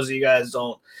for those of you guys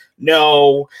don't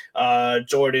know,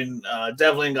 Jordan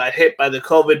Devlin got hit by the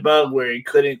COVID bug where he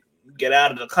couldn't get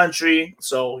out of the country,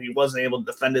 so he wasn't able to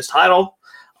defend his title.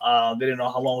 They didn't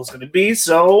know how long it was going to be,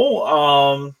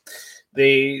 so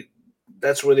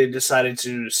that's where they decided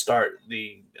to start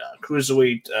the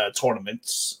Cruiserweight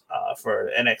tournaments for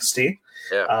NXT.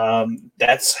 Yeah.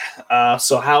 That's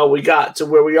so how we got to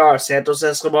where we are. Santos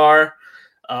Escobar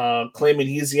claiming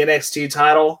he's the NXT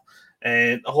title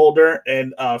and holder,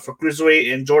 and for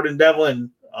Cruiserweight, and Jordan Devlin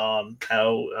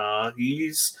how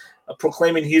he's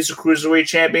proclaiming he's a Cruiserweight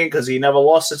champion because he never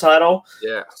lost the title.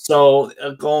 Yeah. So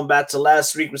going back to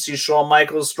last week, we see Shawn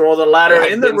Michaels throw the ladder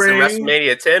in the ring.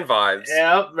 WrestleMania 10 vibes.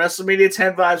 Yeah, WrestleMania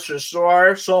 10 vibes for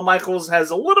sure. Shawn Michaels has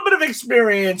a little bit of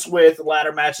experience with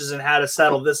ladder matches and how to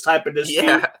settle this type of dispute.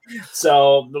 Yeah.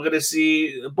 So we're going to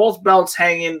see both belts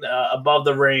hanging above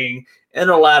the ring in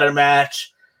a ladder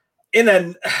match.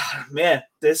 Man,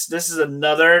 this is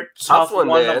another tough one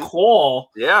to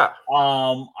call. Yeah.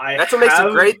 That's what makes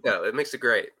it great, though. It makes it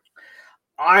great.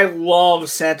 I love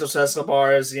Santos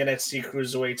Escobar as the NXT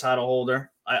Cruiserweight title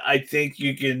holder. I think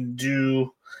you can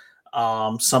do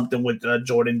something with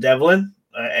Jordan Devlin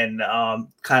and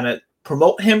kind of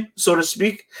promote him, so to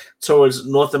speak, towards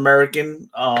North American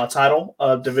title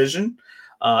division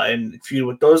and feud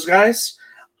with those guys.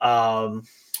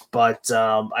 But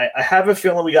I have a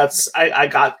feeling I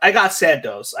got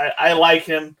Santos. I like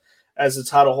him as a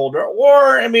title holder,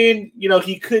 or I mean,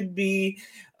 he could be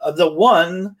the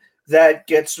one that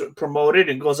gets promoted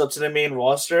and goes up to the main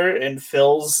roster and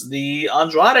fills the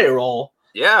Andrade role.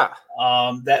 Yeah,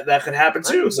 that could happen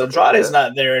too. So Andrade's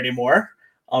not there anymore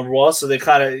on Raw, so they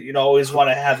kind of always want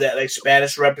to have that like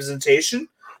Spanish representation.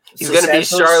 He's going to be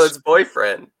Charlotte's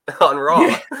boyfriend on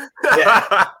Raw.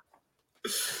 Yeah.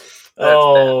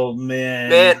 Oh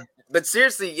man! But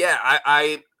seriously, yeah,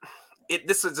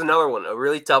 this is another one, a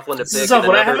really tough one to pick. Tough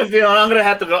one. I have a feeling I'm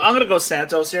gonna go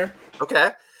Santos here.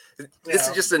 Okay, this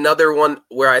is just another one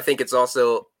where I think it's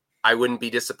also I wouldn't be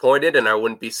disappointed and I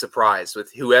wouldn't be surprised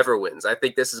with whoever wins. I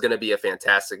think this is going to be a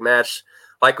fantastic match.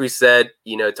 Like we said,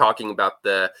 talking about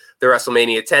the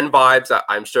WrestleMania 10 vibes,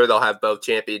 I'm sure they'll have both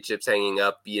championships hanging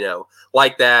up,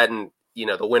 like that, and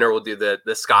the winner will do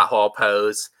the Scott Hall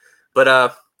pose,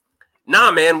 but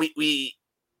nah, man, we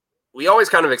always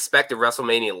kind of expect a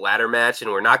WrestleMania ladder match,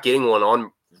 and we're not getting one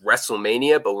on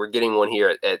WrestleMania, but we're getting one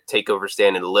here at Takeover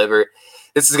Stand and Deliver.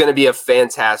 This is going to be a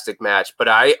fantastic match, but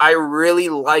I really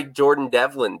like Jordan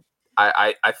Devlin.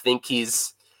 I think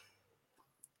he's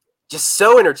just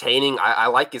so entertaining. I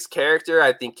like his character.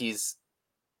 I think he's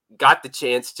got the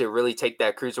chance to really take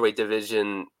that Cruiserweight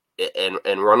division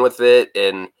and run with it.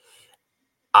 And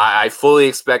I fully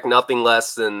expect nothing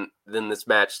less than this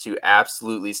match to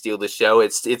absolutely steal the show.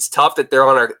 It's tough that they're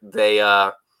on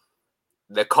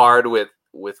the card with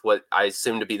what I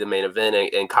assume to be the main event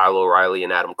and Kyle O'Reilly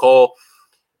and Adam Cole,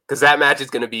 because that match is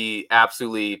going to be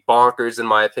absolutely bonkers in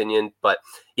my opinion. But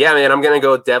yeah, man, I'm going to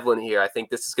go with Devlin here. I think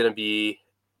this is going to be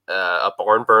a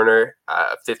barn burner,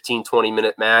 15-20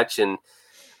 minute match, and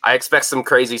I expect some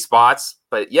crazy spots.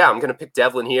 But yeah, I'm going to pick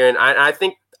Devlin here, and I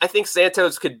think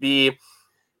Santos could be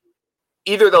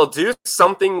either they'll do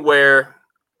something where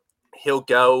he'll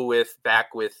go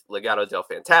back with Legado del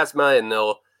Fantasma, and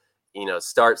they'll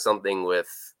start something with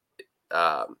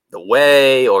The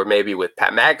Way, or maybe with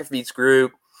Pat McAfee's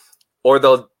group, or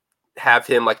they'll have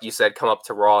him, like you said, come up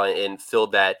to Raw and fill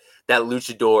that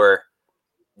luchador,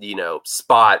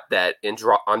 spot that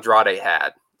Andrade had.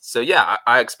 So yeah,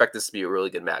 I expect this to be a really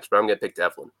good match, but I'm going to pick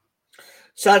Devlin.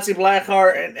 Shotzi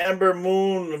Blackheart and Ember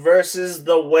Moon versus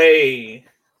The Way.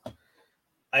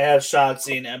 I have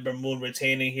Shotzi and Ember Moon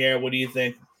retaining here. What do you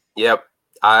think? Yep.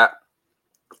 I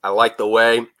like The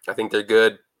Way. I think they're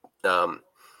good. I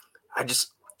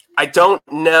don't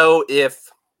know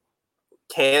if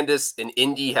Candice and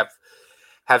Indy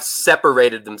have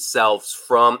separated themselves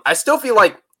from. I still feel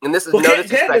like, and this is no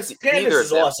disrespect to either of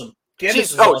them. Awesome.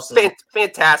 She's awesome.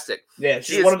 Fantastic. Yeah,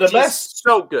 she's one of the best.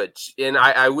 So good, and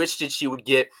I wish that she would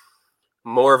get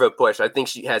more of a push. I think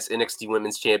she has NXT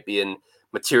Women's Champion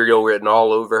material written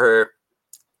all over her.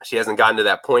 She hasn't gotten to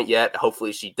that point yet.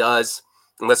 Hopefully she does,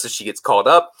 unless she gets called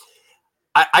up.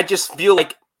 I just feel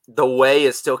like The Way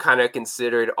is still kind of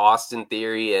considered Austin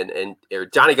Theory or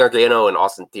Johnny Gargano and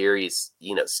Austin Theory's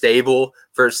stable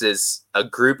versus a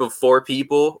group of 4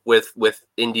 people with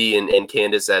Indy and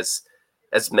Candice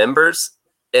as members.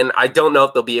 And I don't know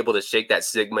if they'll be able to shake that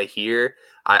stigma here.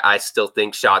 I still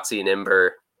think Shotzi and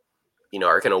Ember,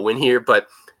 are going to win here, but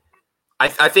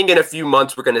I think in a few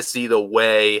months we're going to see The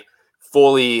Way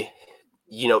fully,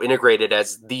 integrated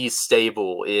as the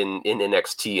stable in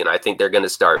NXT, and I think they're going to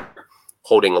start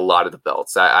holding a lot of the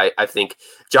belts. I think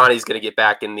Johnny's going to get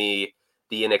back in the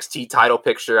NXT title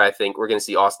picture. I think we're going to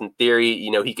see Austin Theory.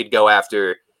 He could go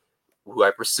after who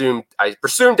I presume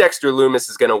Dexter Lumis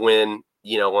is going to win,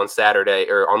 on Saturday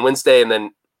or on Wednesday, and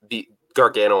then beat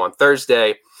Gargano on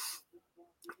Thursday.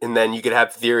 And then you could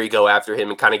have Theory go after him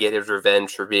and kind of get his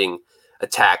revenge for being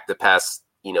attacked the past,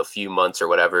 few months or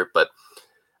whatever. But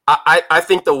I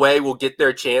think The Way will get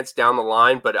their chance down the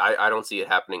line, but I don't see it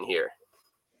happening here.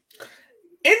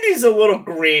 Indy's a little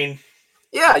green.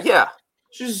 Yeah.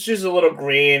 She's a little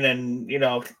green, and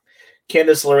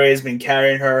Candice LeRae has been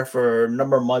carrying her for a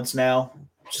number of months now.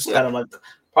 Just kind of like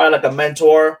probably like a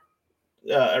mentor,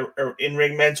 or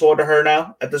in-ring mentor to her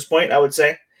now at this point, I would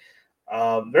say.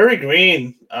 Very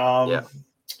green. I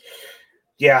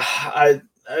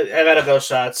gotta go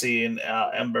Shotzi and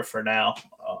Ember for now.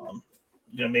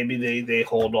 Maybe they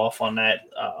hold off on that.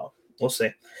 We'll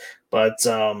see. But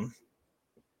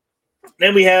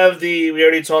then we have we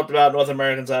already talked about North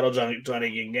American title, Johnny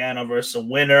Gargano versus the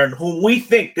winner, and whom we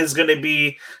think is going to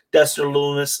be Dexter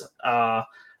Lumis.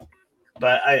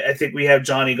 But I think we have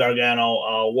Johnny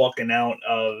Gargano walking out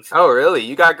of. Oh, really?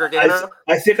 You got Gargano?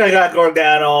 I think I got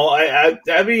Gargano.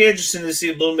 I'd be interested to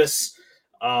see Lumis.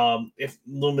 If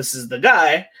Lumis is the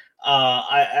guy,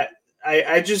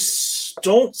 I just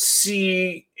don't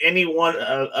see anyone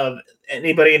of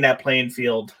anybody in that playing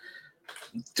field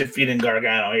defeating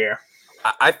Gargano here.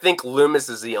 I think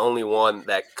Lumis is the only one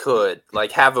that could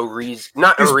have a reason,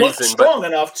 not a reason, strong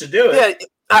enough to do it.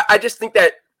 Yeah, I just think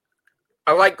that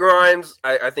I like Grimes.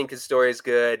 I think his story is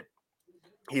good.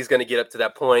 He's going to get up to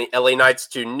that point. LA Knight's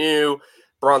too new.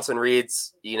 Bronson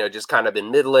Reed's, just kind of been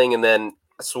middling, and then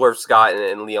Swerve Scott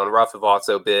and Leon Ruff have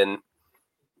also been,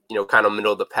 kind of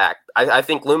middle of the pack. I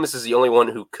think Lumis is the only one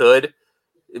who could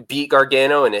beat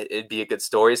Gargano, and it'd be a good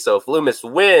story. So if Lumis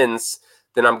wins,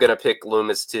 then I'm going to pick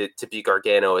Lumis to beat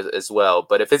Gargano as well.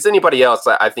 But if it's anybody else,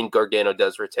 I think Gargano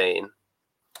does retain.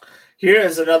 Here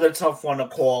is another tough one to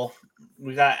call.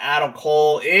 We got Adam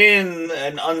Cole in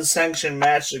an unsanctioned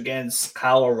match against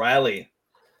Kyle O'Reilly.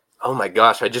 Oh my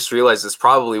gosh, I just realized this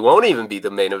probably won't even be the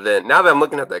main event. Now that I'm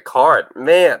looking at the card,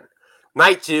 man,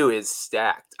 night 2 is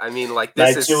stacked. I mean, this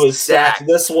night 2 is stacked.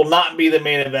 This will not be the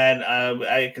main event.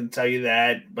 I can tell you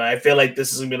that, but I feel like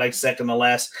this is going to be second to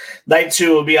last. Night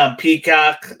 2 will be on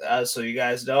Peacock, so you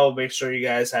guys know. Make sure you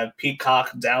guys have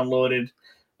Peacock downloaded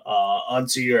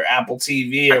onto your Apple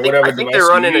TV or whatever. I think they're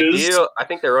running a deal. I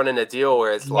think they're running a deal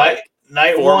where it's night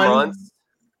 4 1 months.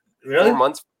 Really? 4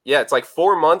 months. Yeah, it's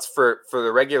 4 months for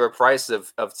the regular price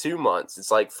of 2 months. It's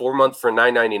 4 months for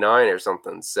 $9.99 or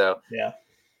something. So yeah,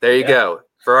 there you go.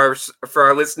 For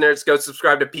our listeners, go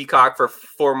subscribe to Peacock for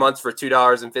 4 months for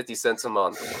 $2.50 a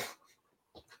month.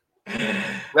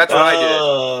 That's what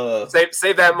I did.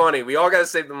 Save that money. We all got to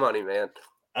save the money, man.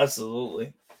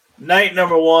 Absolutely. Night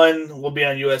number 1 will be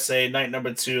on USA. Night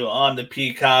number 2 on the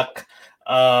Peacock.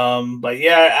 But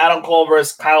yeah, Adam Cole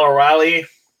versus Kyle O'Reilly.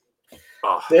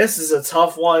 Oh. This is a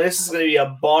tough one. This is going to be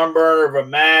a barn burner of a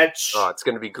match. Oh, it's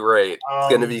going to be great. It's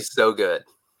going to be so good.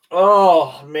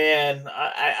 Oh, man.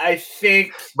 I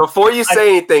think... Before you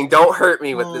say anything, don't hurt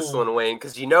me with this one, Wayne,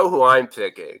 because you know who I'm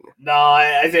picking. No,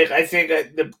 I think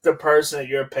the person that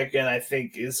you're picking, I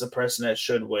think, is the person that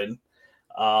should win.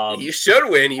 You should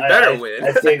win. You better win.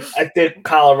 I think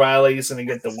Kyle O'Reilly is going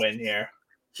to get the win here.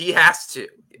 He has to.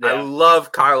 Yeah. I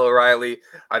love Kyle O'Reilly.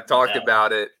 I've talked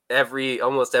about it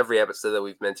almost every episode that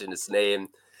we've mentioned his name.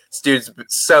 This dude's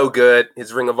so good.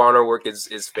 His Ring of Honor work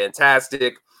is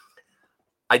fantastic.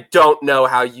 I don't know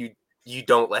how you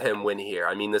don't let him win here.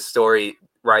 I mean, the story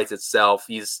writes itself.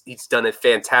 He's done a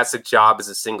fantastic job as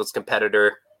a singles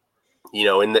competitor. You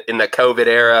know, in the COVID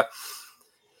era,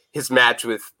 his match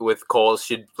with Cole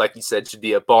should, like you said, should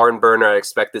be a barn burner. I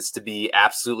expect this to be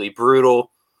absolutely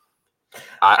brutal.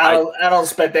 I don't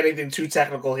expect anything too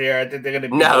technical here. I think they're going to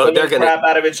be crap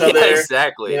out of each other. Yeah,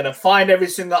 exactly. They're going to find every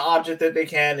single object that they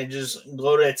can and just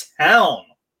go to town.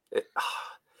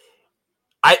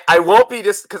 I won't be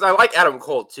because I like Adam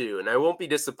Cole too, and I won't be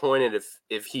disappointed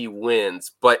if he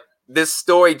wins. But this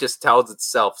story just tells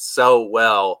itself so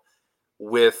well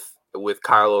with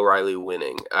Kyle O'Reilly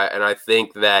winning, and I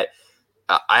think that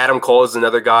Adam Cole is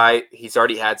another guy. He's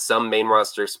already had some main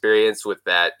roster experience with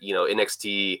that,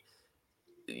 NXT.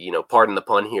 Pardon the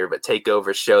pun here, but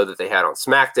Takeover show that they had on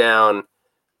SmackDown,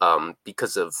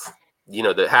 because of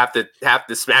the half the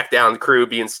SmackDown crew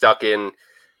being stuck in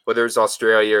whether it's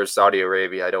Australia or Saudi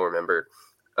Arabia, I don't remember.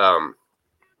 And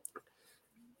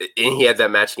he had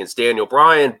that match against Daniel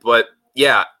Bryan, but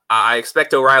yeah, I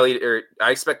expect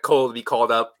Cole to be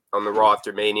called up on the Raw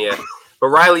after Mania, but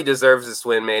Riley deserves this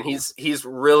win, man. He's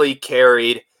really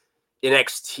carried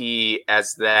NXT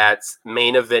as that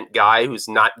main event guy who's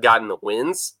not gotten the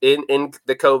wins in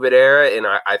the COVID era. And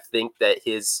I think that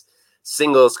his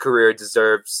singles career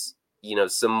deserves,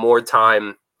 some more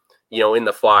time, in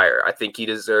the fire. I think he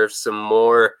deserves some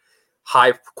more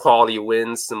high quality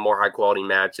wins, some more high quality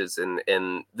matches.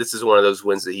 And this is one of those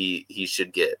wins that he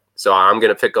should get. So I'm going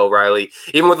to pick O'Reilly,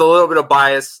 even with a little bit of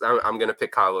bias. I'm going to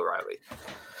pick Kyle O'Reilly.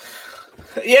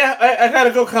 Yeah, I got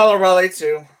to go Kyle O'Reilly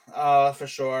too. For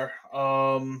sure.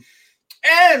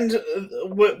 And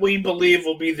what we believe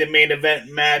will be the main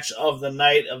event match of the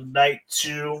night of night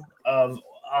 2 of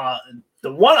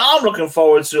the one I'm looking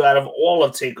forward to out of all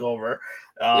of TakeOver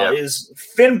is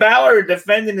Finn Balor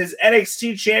defending his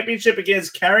NXT championship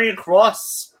against Karrion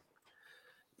Kross.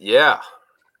 Yeah,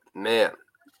 man.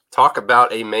 Talk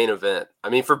about a main event. I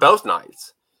mean, for both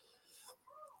nights.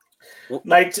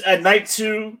 Night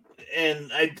 2.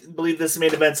 And I believe this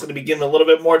main event is going to be given a little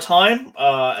bit more time.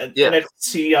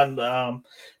 NXT on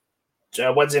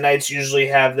Wednesday nights usually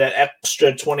have that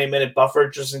extra 20-minute buffer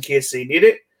just in case they need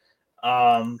it.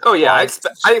 I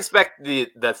expect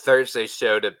the Thursday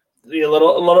show to be a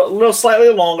little slightly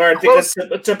longer. I think it's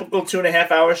a typical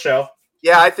 2.5-hour show.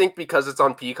 Yeah, I think because it's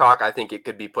on Peacock, I think it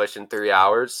could be pushing 3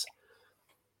 hours.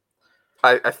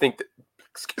 I think that.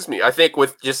 Excuse me. I think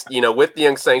with just, with the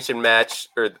unsanctioned match,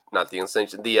 or not the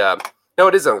unsanctioned,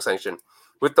 it is unsanctioned.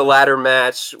 With the ladder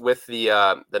match, with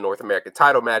the North American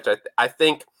title match, I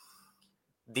think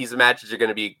these matches are going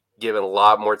to be given a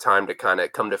lot more time to kind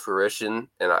of come to fruition.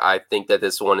 And I think that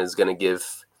this one is going to give,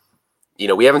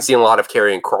 we haven't seen a lot of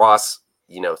Karrion Kross,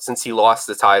 since he lost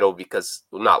the title because,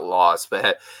 well, not lost,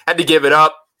 but had to give it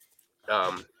up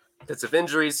because of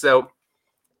injuries. So,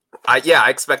 I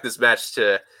expect this match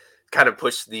to kind of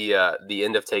push the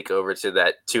end of TakeOver to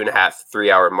that 2.5-3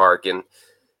 hour mark, and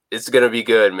it's gonna be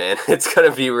good, man. It's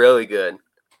gonna be really good.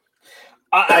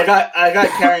 I got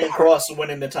Karrion Kross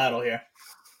winning the title here.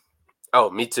 Oh,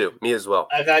 me too. Me as well.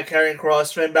 I got Karrion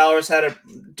Kross. Finn Balor's had a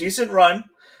decent run,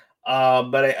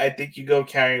 but I think you go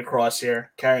Karrion Kross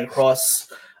here. Karrion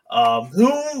Kross,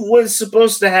 who was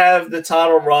supposed to have the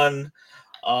title run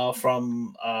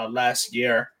from last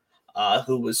year,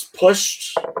 who was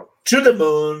pushed to the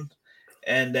moon.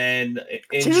 And then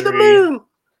injury. To the moon.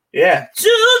 Yeah.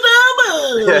 To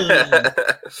the moon.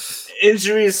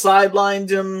 Injury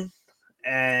sidelined him.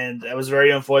 And that was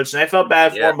very unfortunate. I felt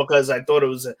bad for him because I thought it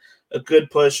was a good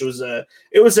push. It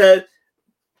was a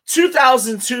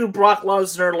 2002 Brock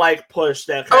Lesnar like push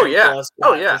that for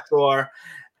sure.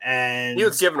 And he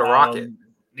was given a rocket.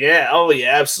 Yeah,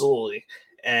 absolutely.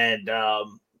 And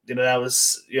that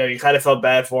was, you kind of felt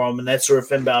bad for him, and that's where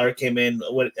Finn Balor came in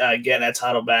with getting that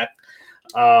title back.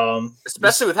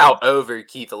 Especially with how over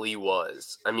Keith Lee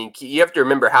was. I mean, you have to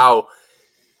remember how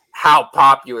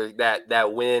popular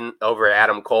that win over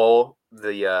Adam Cole,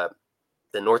 the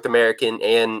North American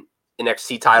and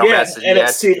NXT title match.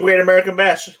 NXT Great American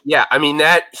Bash. Yeah, I mean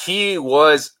that he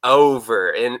was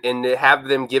over, and to have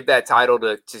them give that title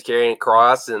to Karrion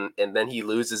Kross, and then he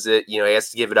loses it. He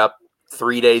has to give it up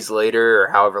 3 days later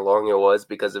or however long it was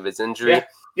because of his injury.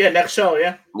 Yeah, next show.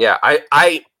 Yeah.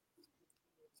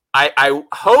 I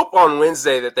hope on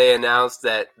Wednesday that they announce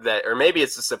that, or maybe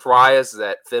it's a surprise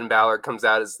that Finn Balor comes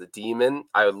out as the Demon.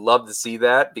 I would love to see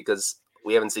that because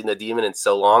we haven't seen the Demon in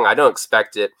so long. I don't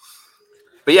expect it.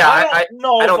 But yeah, I don't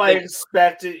know if I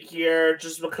expect it here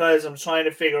just because I'm trying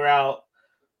to figure out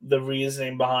the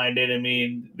reasoning behind it. I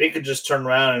mean, they could just turn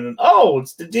around and,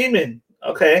 it's the Demon.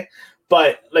 Okay.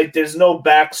 But, there's no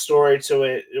backstory to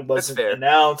it. It wasn't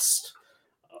announced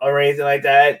or anything like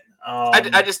that.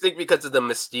 I just think because of the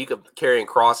mystique of Karrion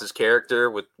Kross's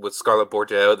character with Scarlett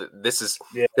Bordeaux, that this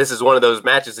is one of those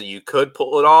matches that you could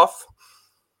pull it off.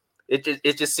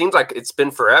 It just seems like it's been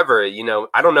forever.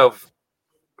 I don't know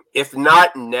if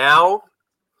not now.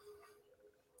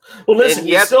 Well, listen,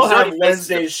 you still have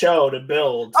Wednesday's show to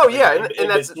build. Oh yeah, in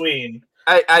that's between.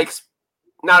 I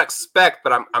not expect,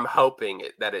 but I'm hoping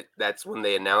that's when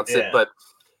they announce it. But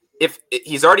if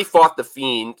he's already fought the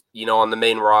Fiend, on the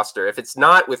main roster, if it's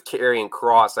not with Karrion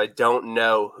Kross, I don't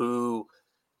know who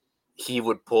he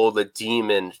would pull the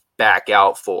Demon back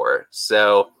out for.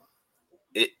 So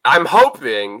I'm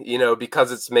hoping,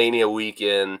 because it's Mania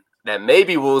weekend, that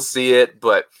maybe we'll see it,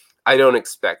 but I don't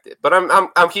expect it. But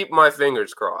I'm keeping my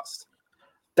fingers crossed.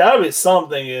 That would be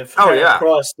something if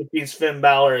Kross defeats Finn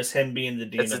Balor as him being the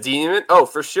Demon. It's a Demon? Oh,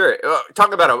 for sure.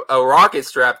 Talk about a rocket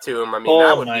strap to him. I mean,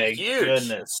 that would be huge.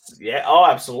 Goodness. Yeah. Oh,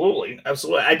 absolutely.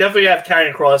 Absolutely. I definitely have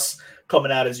Karrion Kross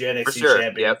coming out as your NXT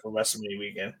champion for WrestleMania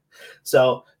weekend.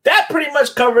 So that pretty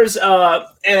much covers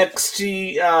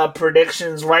NXT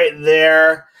predictions right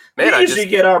there. Man, we usually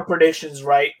get our predictions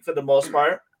right for the most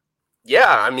part.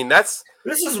 Yeah, I mean this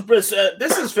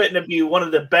is fitting to be one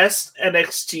of the best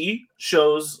NXT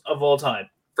shows of all time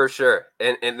for sure,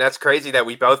 and that's crazy that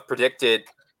we both predicted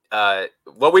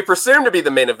what we presume to be the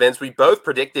main events. We both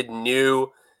predicted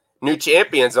new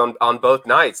champions on both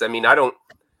nights. I mean, I don't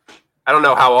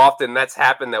know how often that's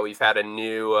happened that we've had a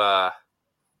new.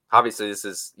 Obviously, this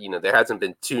is there hasn't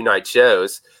been 2-night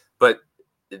shows, but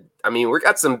I mean we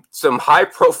got some high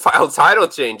profile title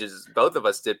changes. Both of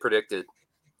us did predicted.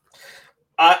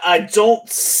 I don't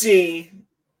see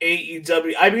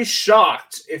AEW. I'd be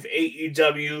shocked if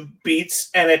AEW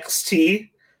beats NXT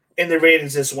in the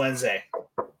ratings this Wednesday.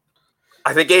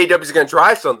 I think AEW is going to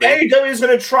try something. AEW is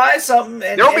going to try something.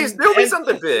 And, there'll be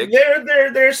something big.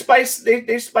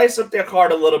 They spice up their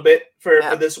card a little bit for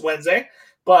this Wednesday,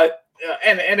 but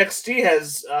and NXT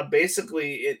has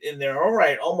basically in their own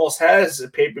right almost has a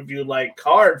pay-per-view like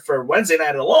card for Wednesday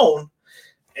night alone.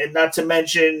 And not to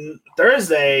mention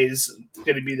Thursday's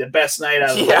going to be the best night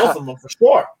out of both of them for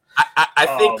sure. I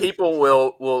think people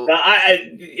will.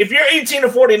 If you're 18 to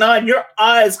 49, your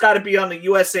eyes got to be on the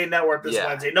USA Network this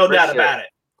Wednesday. No doubt about it.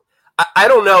 I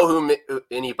don't know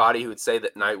anybody who would say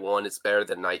that night 1 is better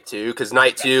than night 2 because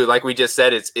night 2, like we just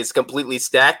said, it's completely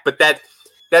stacked. But that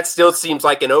still seems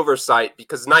like an oversight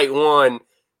because night 1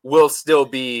 will still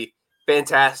be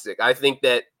fantastic. I think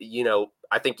that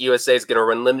I think USA is going to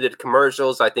run limited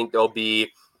commercials. I think there'll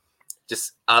be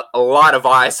just a lot of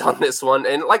eyes on this one.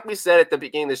 And like we said at the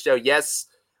beginning of the show, yes,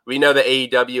 we know that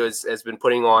AEW has been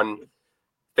putting on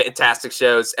fantastic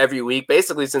shows every week,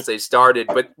 basically since they started.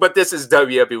 But this is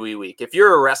WWE week. If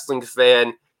you're a wrestling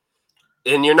fan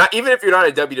and even if you're not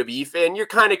a WWE fan, you're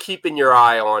kind of keeping your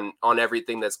eye on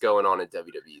everything that's going on in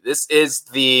WWE. This is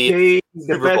the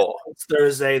Super Bowl. It's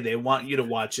Thursday. They want you to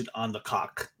watch it on the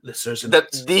cock. This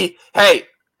Thursday. Hey,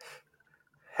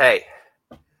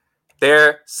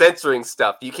 they're censoring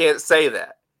stuff. You can't say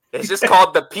that. It's just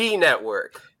called the P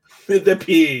Network. The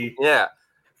P. Yeah.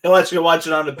 They want you to watch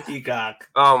it on the Peacock.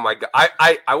 Oh my God.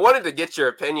 I wanted to get your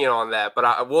opinion on that,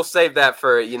 but we'll save that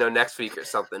for, next week or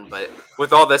something. But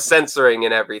with all the censoring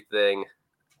and everything.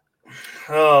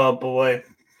 Oh boy.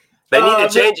 They need to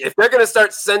change. If they're going to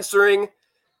start censoring,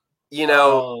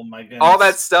 oh my goodness, all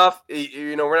that stuff,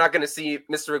 we're not going to see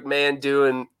Mr. McMahon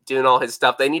doing all his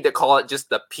stuff. They need to call it just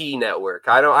the P Network.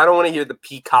 I don't want to hear the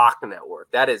Peacock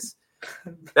Network. That is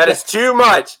too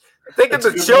much. Think of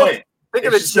the children. Think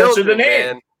of the children,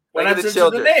 man. Think of the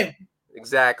children.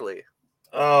 Exactly.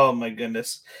 Oh my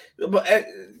goodness! But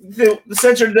the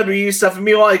Central WWE stuff. And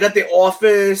meanwhile, you got The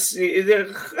Office.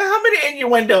 How many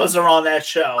innuendos are on that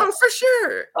show? Oh, for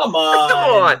sure. Come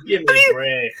on, give me a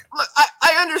break. Look,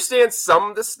 I understand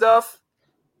some of the stuff.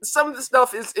 Some of the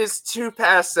stuff is too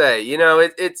passe. You know,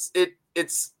 it's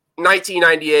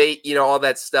 1998. You know, all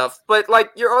that stuff. But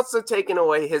like, you're also taking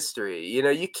away history. You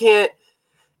know, you can't.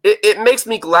 It makes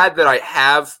me glad that I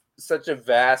have such a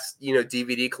vast, you know,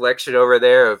 DVD collection over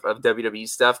there of WWE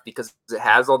stuff because it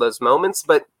has all those moments.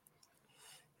 But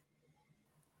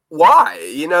why?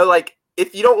 You know, like,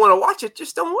 if you don't want to watch it,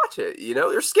 just don't watch it, you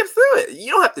know, or skip through it.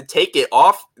 You don't have to take it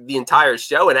off the entire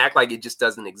show and act like it just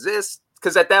doesn't exist.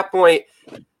 Because at that point,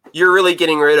 you're really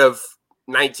getting rid of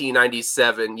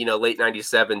 1997, you know, late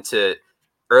 97 to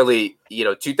early, you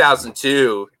know,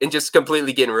 2002 and just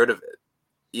completely getting rid of it.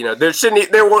 You know,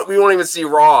 we won't even see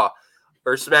Raw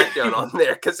or SmackDown on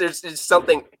there because there's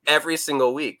something every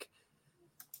single week.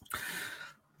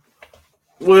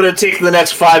 We're going to take the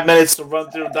next 5 minutes to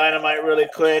run through Dynamite really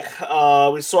quick.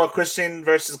 We saw Christian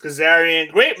versus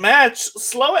Kazarian. Great match.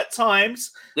 Slow at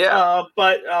times. Yeah.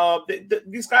 But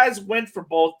these guys went for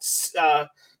both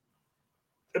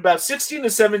about 16 to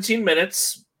 17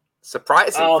 minutes.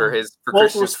 Surprising for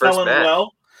Christian's first match.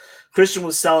 Well. Christian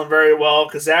was selling very well.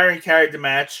 Kazarian carried the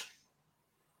match.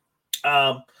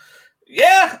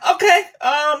 Yeah, okay.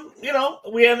 You know,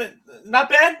 we haven't not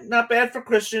bad for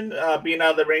Christian being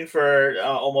out of the ring for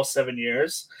almost 7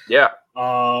 years. Yeah.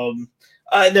 And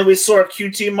then we saw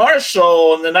QT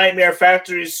Marshall and the Nightmare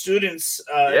Factory students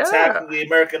attacking the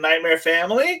American Nightmare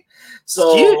family.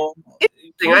 So QT,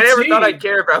 I never thought I'd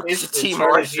care about QT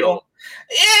Marshall.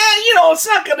 Yeah, you know, it's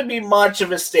not going to be much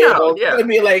of a stable. No, It's going to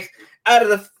be like out of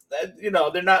the. You know,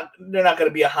 they're not going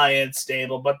to be a high end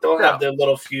stable, but they'll have their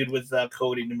little feud with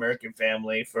Cody and the American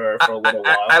family for a little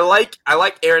while. I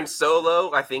like Aaron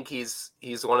Solo. I think he's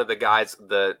one of the guys,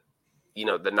 the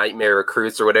Nightmare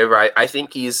recruits or whatever. I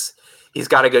think he's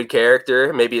got a good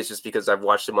character. Maybe it's just because I've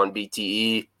watched him on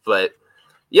BTE, but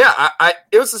yeah,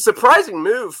 it was a surprising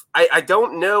move. I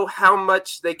don't know how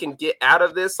much they can get out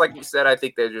of this. Like you said, I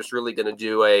think they're just really going to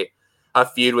do a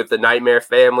feud with the Nightmare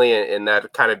family, and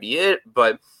that kind of be it.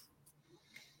 But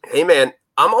hey, man,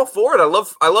 I'm all for it.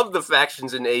 I love the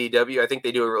factions in AEW. I think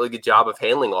they do a really good job of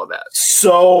handling all that.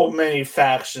 So many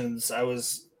factions. I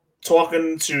was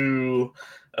talking to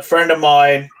a friend of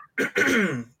mine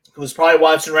who's probably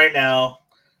watching right now,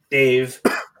 Dave.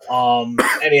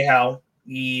 Anyhow,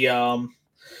 we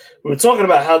were talking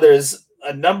about how there's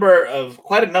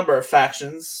quite a number of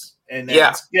factions, and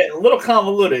it's getting a little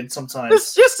convoluted sometimes.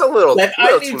 It's just a little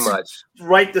too much.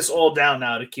 Write this all down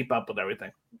now to keep up with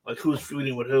everything. Like who's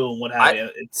feuding with who and what have you.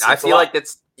 I feel like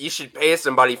you should pay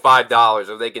somebody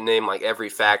 $5 if they can name like every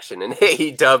faction in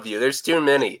AEW. There's too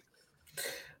many.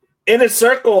 Inner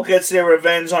Circle gets their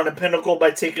revenge on the Pinnacle by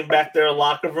taking back their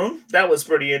locker room. That was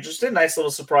pretty interesting. Nice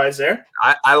little surprise there.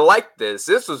 I like this.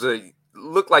 This was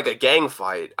looked like a gang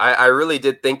fight. I really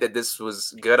did think that this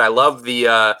was good. I love the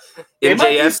MJF. They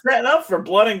might be setting up for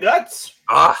blood and guts.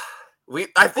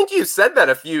 I think you said that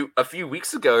a few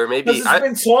weeks ago, or maybe it's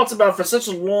been talked about for such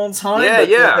a long time.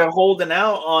 Yeah, they're holding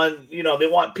out on. You know, they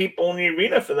want people in the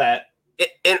arena for that.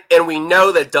 And we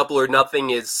know that Double or Nothing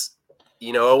is.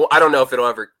 You know, I don't know if it'll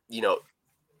ever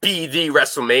be the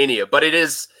WrestleMania, but it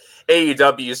is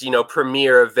AEW's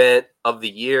premier event of the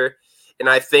year, and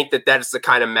I think that is the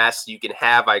kind of match you can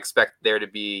have. I expect there to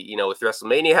be with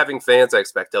WrestleMania having fans. I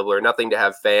expect Double or Nothing to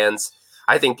have fans.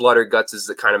 I think Blood or Guts is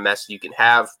the kind of match you can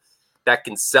have that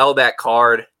can sell that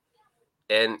card,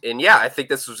 and yeah, I think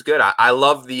this was good. I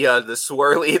love the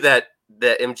swirly that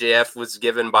MJF was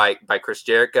given by Chris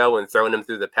Jericho and throwing him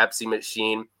through the Pepsi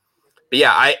machine. But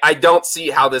yeah, I don't see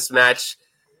how this match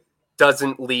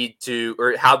doesn't lead to,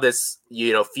 or how this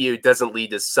feud doesn't lead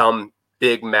to some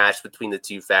big match between the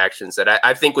two factions that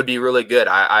I think would be really good.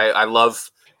 I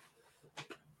love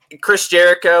Chris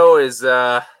Jericho is.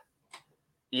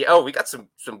 We got some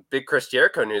big Chris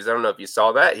Jericho news. I don't know if you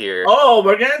saw that here. Oh,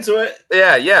 we're getting to it.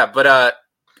 Yeah. But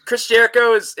Chris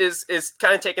Jericho is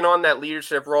kind of taking on that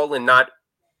leadership role and not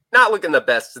looking the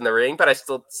best in the ring, but I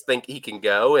still think he can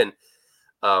go. And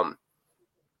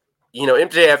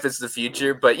MJF is the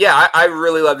future. But yeah, I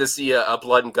really love to see a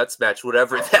blood and guts match,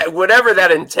 whatever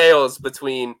that entails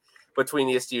between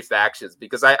these two factions,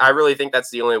 because I really think that's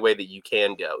the only way that you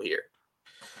can go here.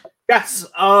 Yes.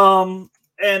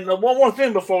 And one more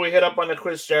thing before we hit up on the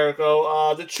Chris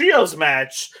Jericho, the trios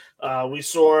match. We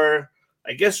saw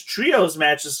I guess trios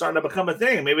match is starting to become a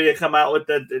thing. Maybe they come out with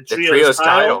the trios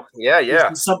title. Yeah.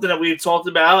 This is something that we've talked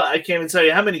about. I can't even tell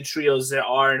you how many trios there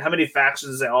are and how many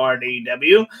factions there are in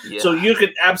AEW. Yeah. So you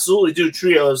could absolutely do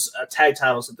trios tag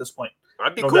titles at this point.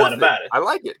 I'd be no cool doubt with about it. I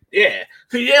like it. Yeah.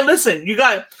 Yeah, listen, you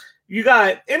got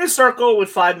Inner Circle with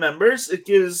 5 members. It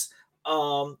gives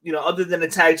other than the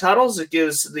tag titles, it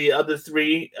gives the other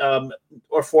 3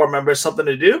 or 4 members something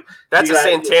to do. That's a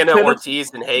Santana,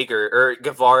 Ortiz, and Hager or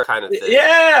Guevara kind of thing.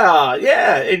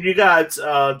 Yeah. And you got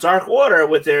Dark Order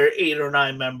with their 8 or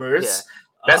 9 members.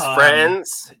 Yeah. Best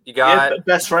friends. You got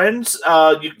best friends.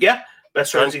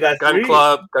 Best friends. You got Gun 3.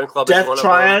 Club. Gun Club. Death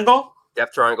Triangle.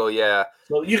 Death Triangle. Yeah.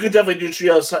 So you could definitely do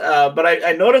trios, but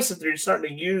I noticed that they're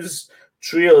starting to use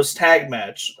trios tag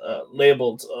match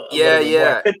labeled.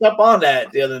 I picked up on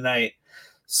that the other night.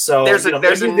 So there's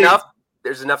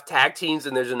enough tag teams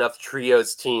and there's enough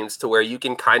trios teams to where you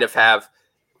can kind of have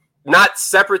not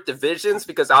separate divisions,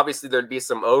 because obviously there'd be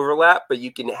some overlap, but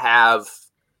you can have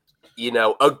you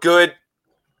can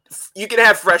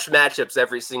have fresh matchups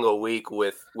every single week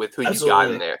with who you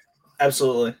got in there.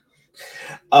 Absolutely.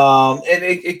 And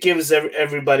it gives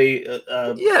everybody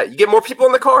you get more people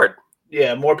on the card.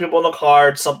 Yeah, more people on the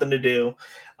card, something to do,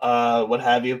 what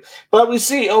have you. But we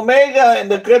see Omega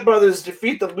and the Good Brothers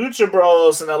defeat the Lucha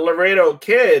Bros and the Laredo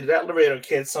Kid. That Laredo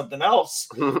Kid's something else.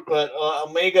 But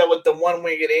Omega with the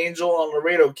one-winged angel on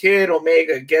Laredo Kid.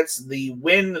 Omega gets the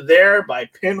win there by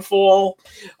pinfall.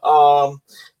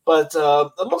 But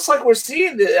it looks like we're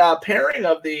seeing the pairing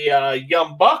of the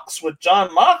Young Bucks with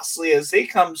John Moxley as they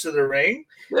come to the ring.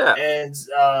 Yeah. And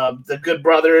the Good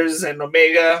Brothers and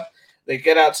Omega, they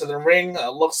get out to the ring.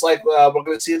 Looks like we're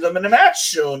going to see them in a match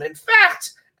soon. In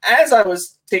fact, as I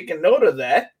was taking note of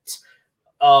that,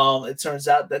 it turns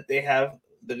out that they're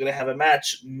going to have a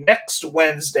match next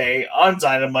Wednesday on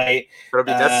Dynamite.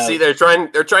 They're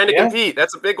trying to compete.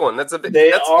 That's a big one.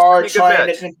 They are trying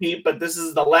to compete, but this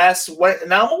is the last one.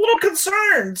 Now I'm a little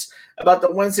concerned about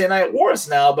the Wednesday Night Wars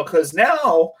now, because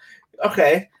now,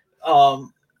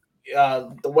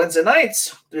 the Wednesday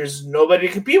nights, there's nobody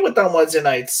to compete with on Wednesday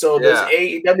nights. So does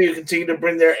AEW continue to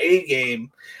bring their A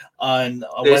game on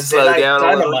Wednesday night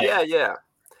Dynamite? Yeah.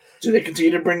 Do they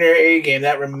continue to bring their A game?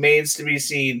 That remains to be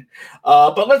seen.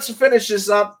 But let's finish this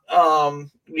up.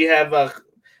 We have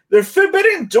the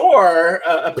Forbidden Door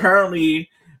apparently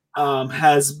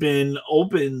has been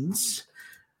opened.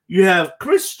 You have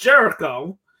Chris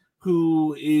Jericho,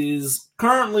 who is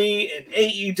currently an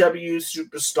AEW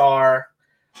superstar,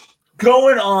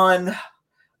 going on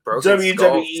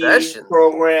WWE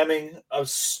programming of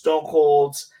Stone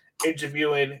Cold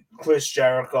interviewing Chris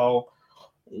Jericho.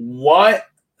 What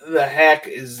the heck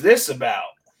is this about?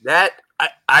 That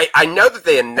I know that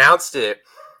they announced it.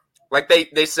 Like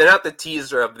they sent out the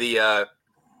teaser of the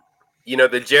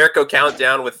the Jericho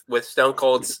countdown with Stone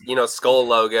Cold's skull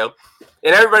logo,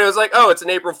 and everybody was like, "Oh, it's an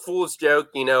April Fool's joke,"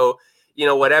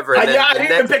 whatever. I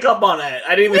didn't even pick up on it.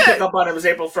 I didn't even pick up on it. It was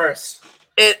April 1st.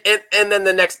 And then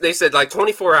the next, they said like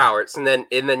 24 hours, and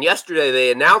then yesterday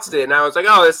they announced it, and I was like,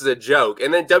 oh, this is a joke.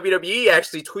 And then WWE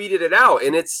actually tweeted it out,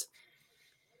 and it's.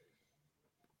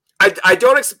 I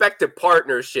don't expect a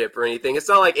partnership or anything. It's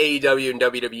not like AEW and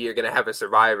WWE are going to have a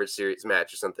Survivor Series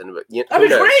match or something. But that'd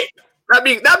be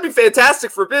great. That'd be fantastic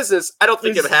for business. I don't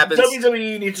think it happens.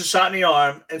 WWE needs a shot in the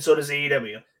arm, and so does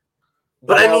AEW.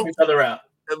 But I help each other out.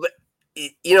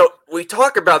 We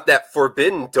talk about that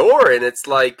Forbidden Door, and it's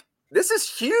like, this is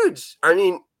huge. I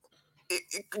mean,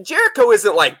 Jericho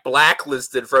isn't like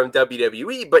blacklisted from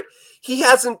WWE, but he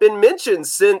hasn't been mentioned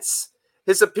since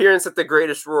his appearance at the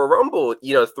Greatest Royal Rumble,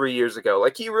 3 years ago.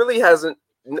 Like, he really hasn't.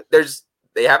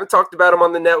 They haven't talked about him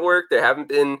on the network. There haven't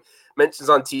been mentions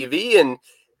on TV, and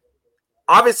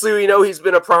obviously we know he's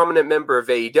been a prominent member of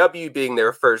AEW, being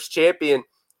their first champion,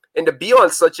 and to be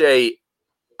on such a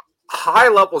high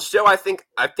level show, I think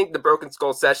the Broken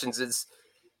Skull Sessions is,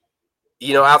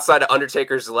 outside of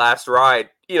Undertaker's Last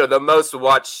Ride, the most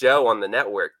watched show on the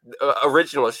network,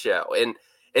 original show,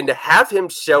 and to have him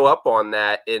show up on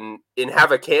that and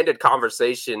have a candid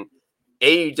conversation,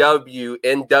 AEW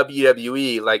and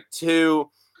WWE, like two.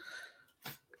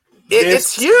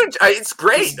 It's huge. It's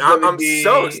great. I'm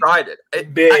so excited.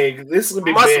 This is gonna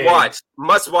be big.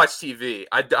 Must watch TV.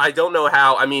 I don't know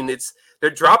how. I mean, they're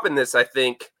dropping this, I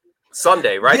think,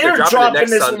 Sunday, right? They're dropping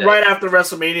this Sunday. right after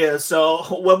WrestleMania.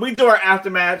 So when we do our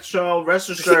aftermath show, rest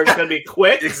assured it's going to be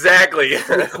quick. Exactly.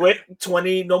 Quick,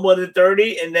 20, no more than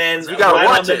 30, and then we gotta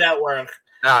watch on the network.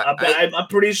 I'm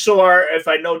pretty sure, if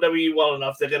I know WWE well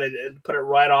enough, they're going to put it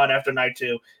right on after night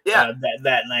 2. Yeah.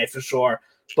 That night for sure.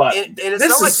 But and it's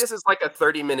not like this is like a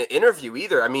 30-minute interview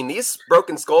either. I mean, these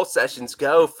Broken Skull sessions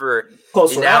go for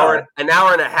close to an hour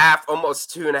and a half,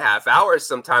 almost 2.5 hours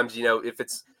sometimes. If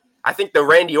it's, I think the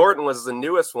Randy Orton was the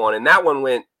newest one, and that one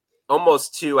went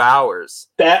almost 2 hours.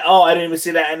 I didn't even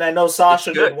see that, and I know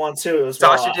Sasha did one too as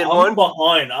well. Sasha did one. I'm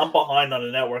behind on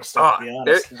the network stuff. To be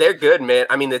honest, they're good, man.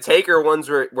 I mean, the Taker ones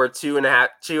were 2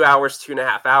 hours,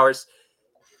 2.5 hours.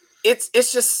 It's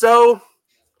just so.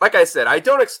 Like I said, I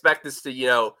don't expect this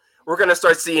to, we're going to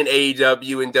start seeing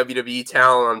AEW and WWE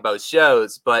talent on both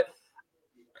shows, but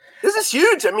this is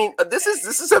huge. I mean, this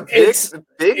is a big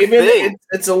thing.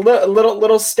 It's a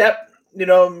little step,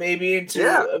 maybe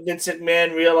into Vince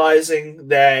McMahon realizing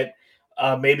that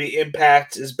maybe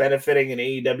Impact is benefiting and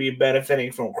AEW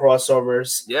benefiting from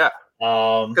crossovers. Yeah.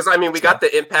 Because, we got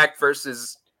the Impact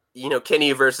versus,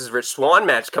 Kenny versus Rich Swann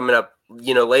match coming up,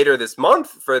 later this month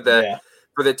for the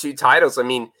two titles. I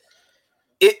mean,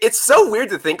 it's so weird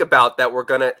to think about that we're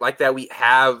gonna that we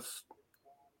have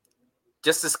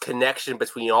just this connection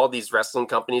between all these wrestling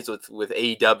companies with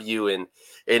AEW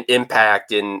and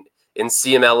Impact and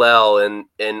CMLL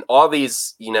and all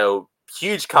these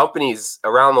huge companies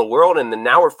around the world, and then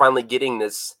now we're finally getting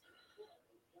this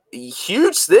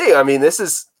huge thing. I mean, this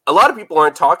is a lot of people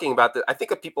aren't talking about this. I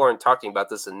think people aren't talking about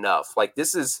this enough.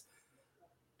 This is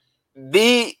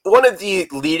one of the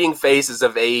leading faces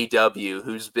of AEW,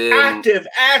 who's been active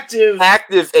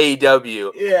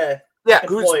AEW,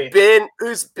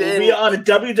 who's been on a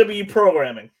WWE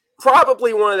programming,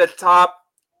 probably one of the top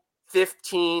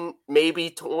 15, maybe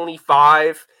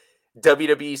 25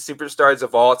 WWE superstars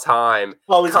of all time.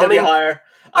 Oh, he's gonna be higher.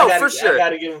 For sure. I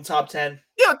gotta give him top 10.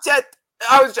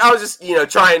 I was just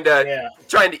trying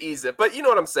to ease it, but you know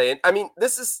what I'm saying. I mean,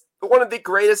 this is one of the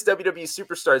greatest WWE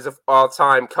superstars of all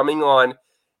time coming on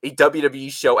a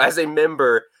WWE show as a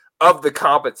member of the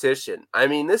competition. I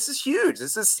mean, this is huge.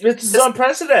 This is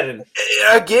unprecedented.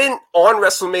 Again, on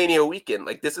WrestleMania weekend.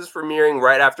 This is premiering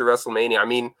right after WrestleMania. I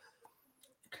mean,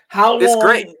 how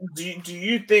long do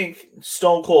you think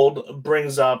Stone Cold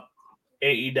brings up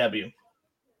AEW?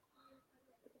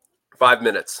 5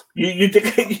 minutes. You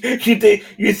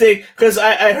think because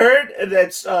I heard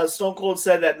that Stone Cold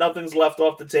said that nothing's left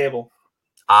off the table.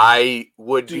 I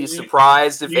would be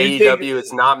surprised if AEW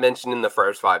is not mentioned in the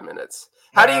first 5 minutes.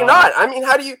 How do you not? I mean,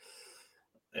 how do you?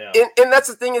 Yeah. And that's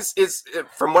the thing is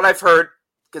from what I've heard,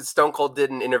 because Stone Cold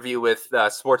did an interview with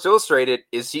Sports Illustrated,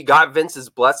 is he got Vince's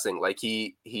blessing.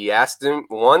 He asked him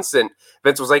once, and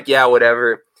Vince was like, "Yeah,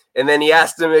 whatever." And then he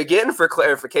asked him again for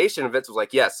clarification, and Vince was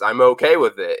like, "Yes, I'm okay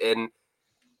with it." And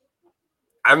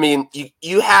I mean,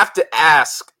 you have to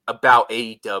ask about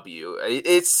AEW.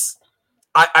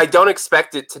 I don't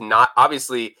expect it to not.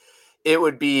 Obviously, it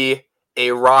would be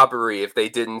a robbery if they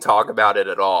didn't talk about it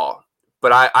at all.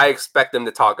 But I expect them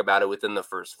to talk about it within the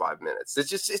first 5 minutes. It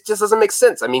just doesn't make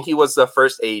sense. I mean, he was the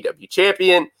first AEW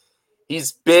champion.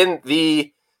 He's been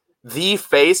the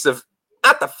face of,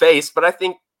 not the face, but I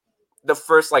think the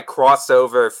first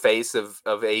crossover face of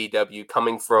AEW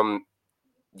coming from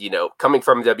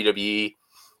WWE.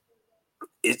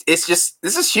 It's just,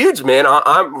 this is huge, man.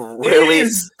 I'm really, it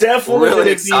is definitely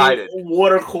really excited.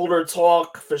 Water cooler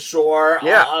talk for sure.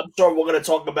 Yeah, I'm sure we're gonna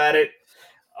talk about it.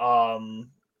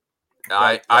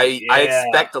 I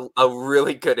expect a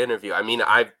really good interview. I mean,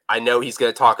 I know he's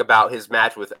going to talk about his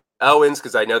match with Owens,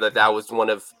 because I know that was one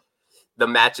of the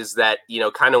matches that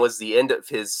kind of was the end of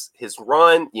his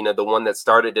run. The one that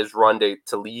started his run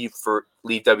to leave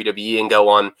WWE and go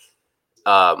on.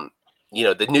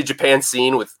 The New Japan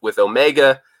scene with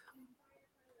Omega.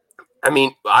 I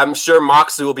mean, I'm sure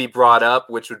Moxley will be brought up,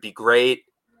 which would be great.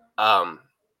 And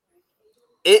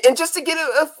just to get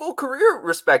a full career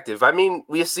perspective. I mean,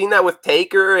 we have seen that with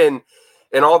Taker and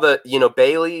all the,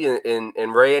 Bailey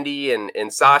and Randy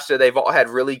and Sasha. They've all had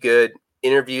really good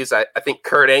interviews. I think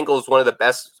Kurt Angle is one of the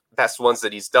best ones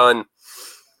that he's done.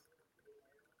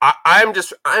 I'm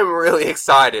really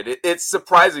excited. It's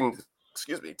surprising,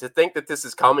 to think that this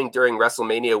is coming during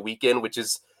WrestleMania weekend, which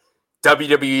is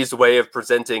WWE's way of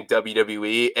presenting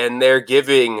WWE, and they're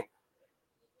giving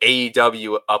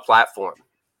AEW a platform,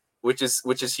 which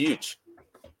is huge.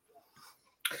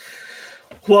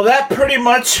 Well, that pretty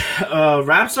much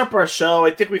wraps up our show.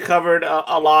 I think we covered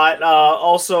a lot.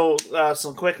 Also,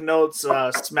 some quick notes.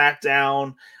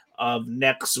 SmackDown of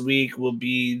next week will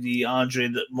be the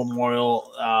Andre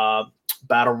Memorial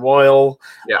Battle Royal.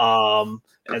 Yeah.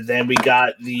 And then we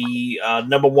got the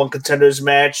number one contenders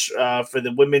match for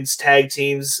the women's tag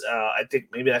teams. I think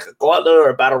maybe like a gauntlet or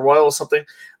a battle royal or something.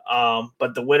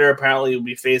 But the winner apparently will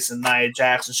be facing Nia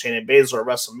Jax and Shayna Baszler at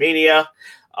WrestleMania.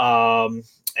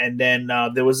 And then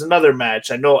there was another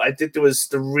match. I think there was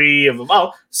 3 of them.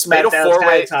 Oh, SmackDown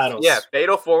tag titles. Yeah,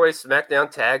 Fatal 4-Way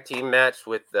SmackDown tag team match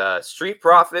with Street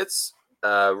Profits,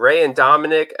 Ray and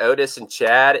Dominic, Otis and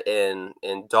Chad, and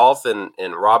Dolph and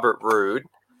Robert Roode.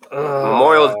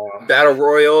 Memorial Battle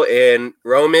Royal, and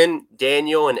Roman,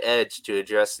 Daniel, and Edge to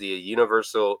address the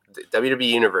WWE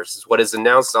Universe is what is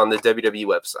announced on the WWE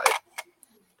website.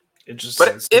 Interesting.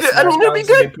 But it'll be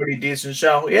good. A pretty decent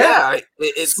show. Yeah,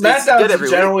 it's SmackDown's good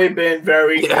generally been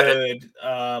very good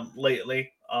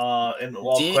lately. And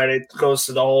all credit goes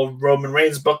to the whole Roman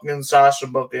Reigns booking, Sasha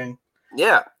booking.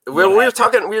 Yeah, we were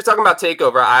talking about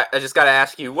Takeover. I just got to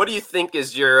ask you, what do you think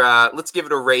is your? Let's give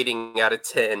it a rating out of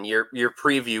 10. Your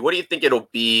preview. What do you think it'll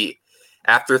be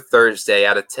after Thursday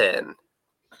out of 10?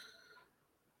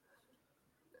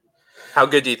 How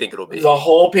good do you think it'll be? The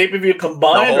whole pay-per-view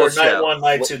combined, or show. night 1,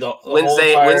 night 2?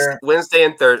 Wednesday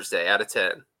and Thursday out of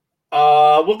 10.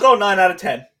 We'll go 9 out of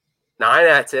 10. 9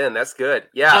 out of 10. That's good.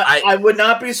 Yeah, I would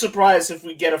not be surprised if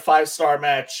we get a 5-star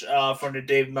match from the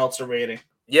Dave Meltzer rating.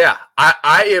 Yeah,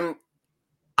 I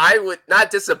would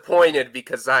not disappointed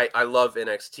because I love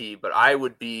NXT, but I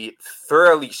would be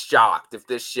thoroughly shocked if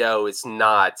this show is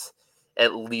not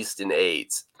at least an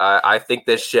 8. I think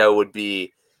this show would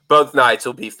be. Both nights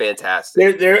will be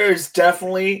fantastic. There is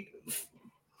definitely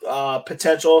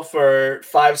potential for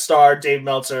 5-star Dave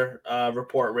Meltzer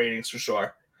report ratings for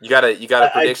sure. You got a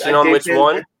prediction on which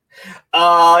one?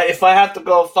 If I have to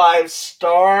go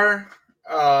 5-star,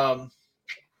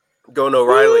 going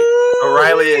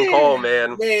O'Reilly and Cole,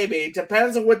 man. Maybe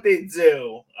depends on what they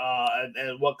do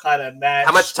and what kind of match.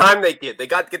 How much time they get? They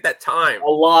got to get that time. A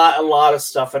lot of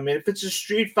stuff. I mean, if it's a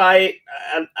street fight,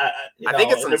 I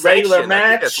think it's a regular match. I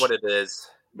think that's what it is.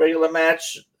 Regular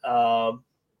match,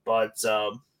 but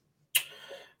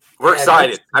we're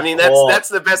excited. I mean, that's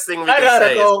the best thing we can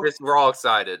say. We're all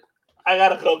excited. I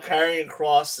gotta go Karrion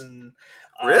Kross and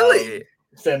really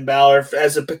Finn Balor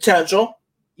as a potential.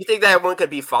 You think that one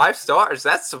could be 5 stars?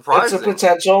 That's surprising. It's a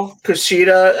potential.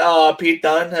 Kushida, Pete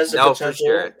Dunne has a potential. For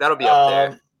sure. That'll be up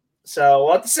there. So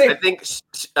we'll have to see. I think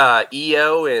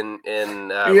Io and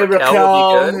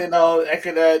Raquel will be good. I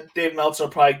could. Dave Meltzer will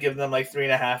probably give them like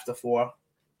 3.5 to 4.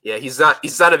 Yeah, he's not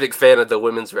a big fan of the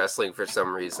women's wrestling for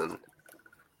some reason.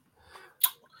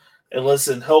 And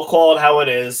listen, he'll call it how it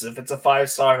is. If it's a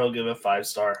 5-star, he'll give it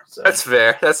 5-star. So. That's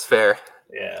fair.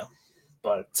 Yeah.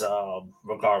 But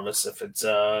regardless if it's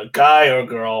a guy or a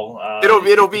girl,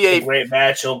 it'll be a great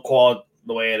match. He'll call it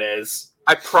the way it is.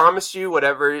 I promise you,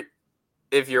 whatever.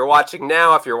 If you're watching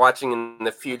now, if you're watching in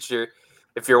the future,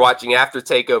 if you're watching after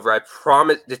Takeover, I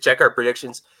promise to check our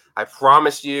predictions. I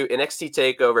promise you, NXT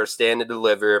Takeover, Stand and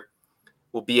Deliver,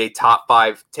 will be a top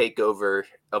 5 takeover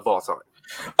of all time.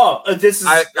 Oh, this is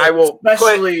I will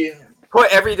especially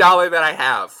put every dollar that I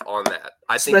have on that.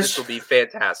 I think this will be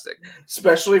fantastic.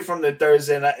 Especially from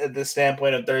the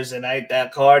standpoint of Thursday night,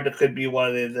 that card could be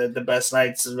one of the best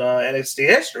nights of NXT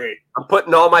history. I'm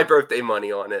putting all my birthday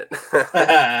money on it.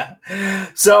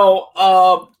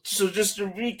 So just to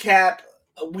recap,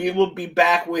 we will be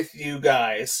back with you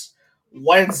guys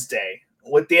Wednesday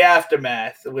with the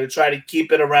aftermath. We'll try to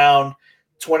keep it around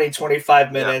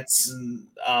 20-25 minutes,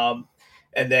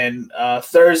 and then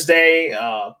Thursday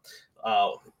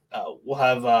we'll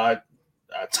have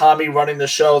Tommy running the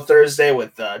show Thursday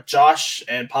with Josh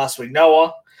and possibly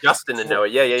Noah. Justin and Noah,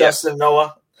 yeah. Justin and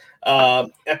Noah.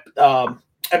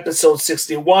 Episode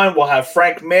 61, we'll have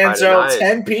Frank Manzo,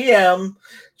 10 p.m.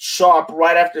 sharp,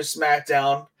 right after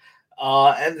SmackDown.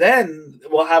 And then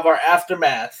we'll have our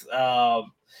aftermath.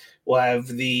 We'll have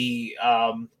the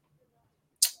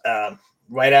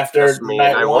right after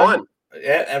night 1.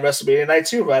 Yeah, and WrestleMania night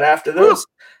 2 right after those. Woo.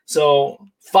 So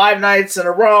 5 nights in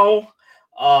a row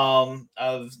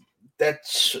of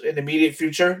that's in the immediate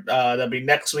future. That'll be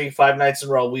next week, 5 nights in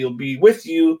a row. We will be with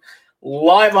you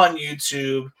live on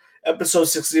YouTube. Episode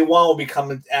 61 will be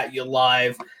coming at you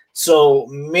live. So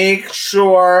make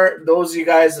sure, those of you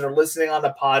guys that are listening on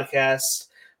the podcast,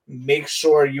 make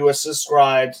sure you are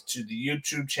subscribed to the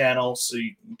YouTube channel so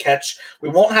you can catch. We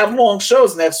won't have long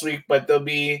shows next week, but there'll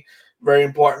be very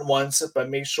important ones. But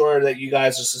make sure that you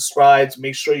guys are subscribed.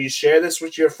 Make sure you share this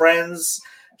with your friends.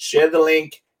 Share the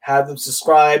link. Have them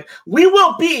subscribe. We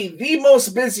will be the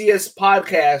most busiest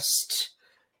podcast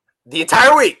the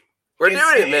entire week. We're doing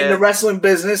it, man. In the wrestling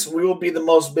business, we will be the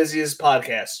most busiest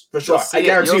podcast for sure. I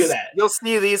guarantee you that. You'll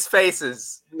see these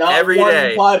faces not every one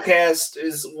day. Podcast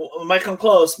might come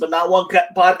close, but not one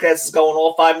podcast is going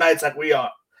all 5 nights like we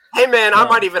are. Hey, man, I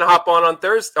might even hop on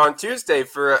Tuesday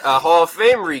for a Hall of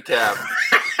Fame recap.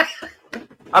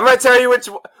 I might tell you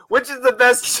Which is the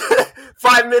best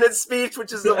 5-minute speech?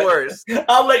 Which is the worst?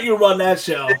 I'll let you run that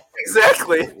show.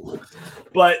 Exactly.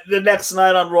 But the next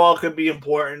night on Raw could be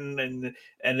important, and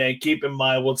then keep in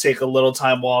mind we'll take a little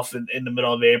time off in the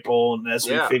middle of April, and as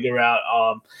we figure out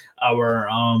our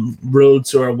road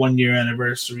to our 1-year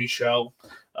anniversary show.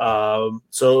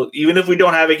 So even if we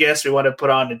don't have a guest, we want to put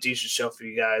on a decent show for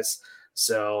you guys.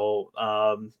 So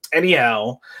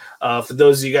anyhow, for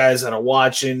those of you guys that are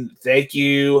watching, thank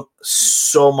you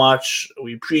so much.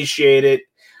 We appreciate it.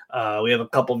 We have a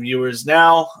couple viewers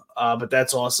now, but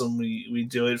that's awesome. We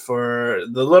do it for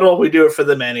the little, we do it for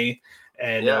the many,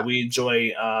 and we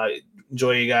enjoy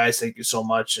you guys. Thank you so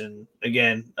much. And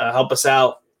again, help us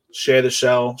out. Share the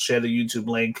show. Share the YouTube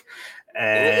link.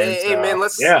 And hey man,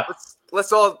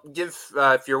 let's all give.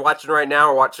 If you're watching right now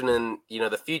or watching in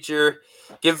the future,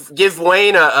 give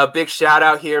Wayne a big shout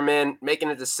out here, man. Making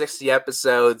it to 60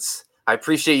 episodes. I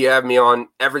appreciate you having me on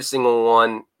every single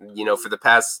one. For the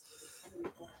past.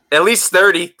 At least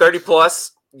 30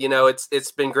 plus,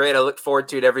 it's been great. I look forward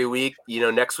to it every week.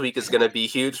 Next week is going to be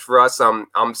huge for us.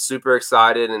 I'm super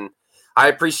excited, and I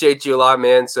appreciate you a lot,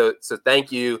 man. So thank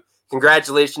you.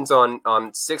 Congratulations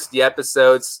on 60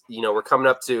 episodes. We're coming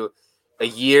up to a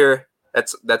year.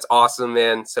 That's awesome,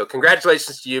 man. So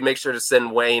congratulations to you. Make sure to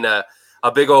send Wayne a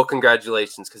big old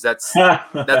congratulations, because that's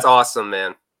awesome,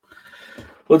 man.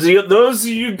 Well, those of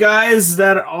you guys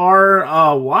that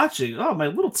are watching, my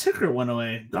little ticker went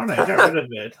away. Darn it, I got rid of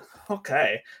it.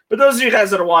 Okay. But those of you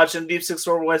guys that are watching, Deep Six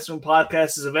Over Western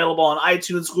Podcast is available on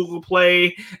iTunes, Google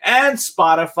Play, and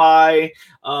Spotify.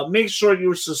 Make sure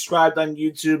you're subscribed on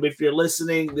YouTube. If you're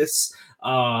listening this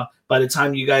by the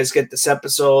time you guys get this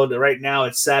episode, right now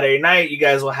it's Saturday night. You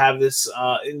guys will have this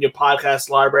in your podcast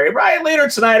library right later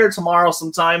tonight or tomorrow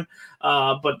sometime.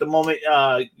 But the moment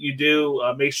you do,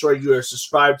 make sure you are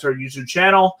subscribed to our YouTube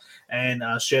channel and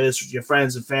share this with your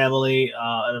friends and family.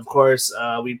 And of course,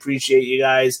 we appreciate you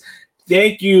guys.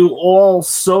 Thank you all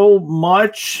so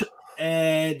much.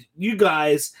 And you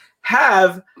guys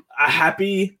have a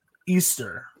happy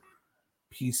Easter.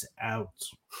 Peace out.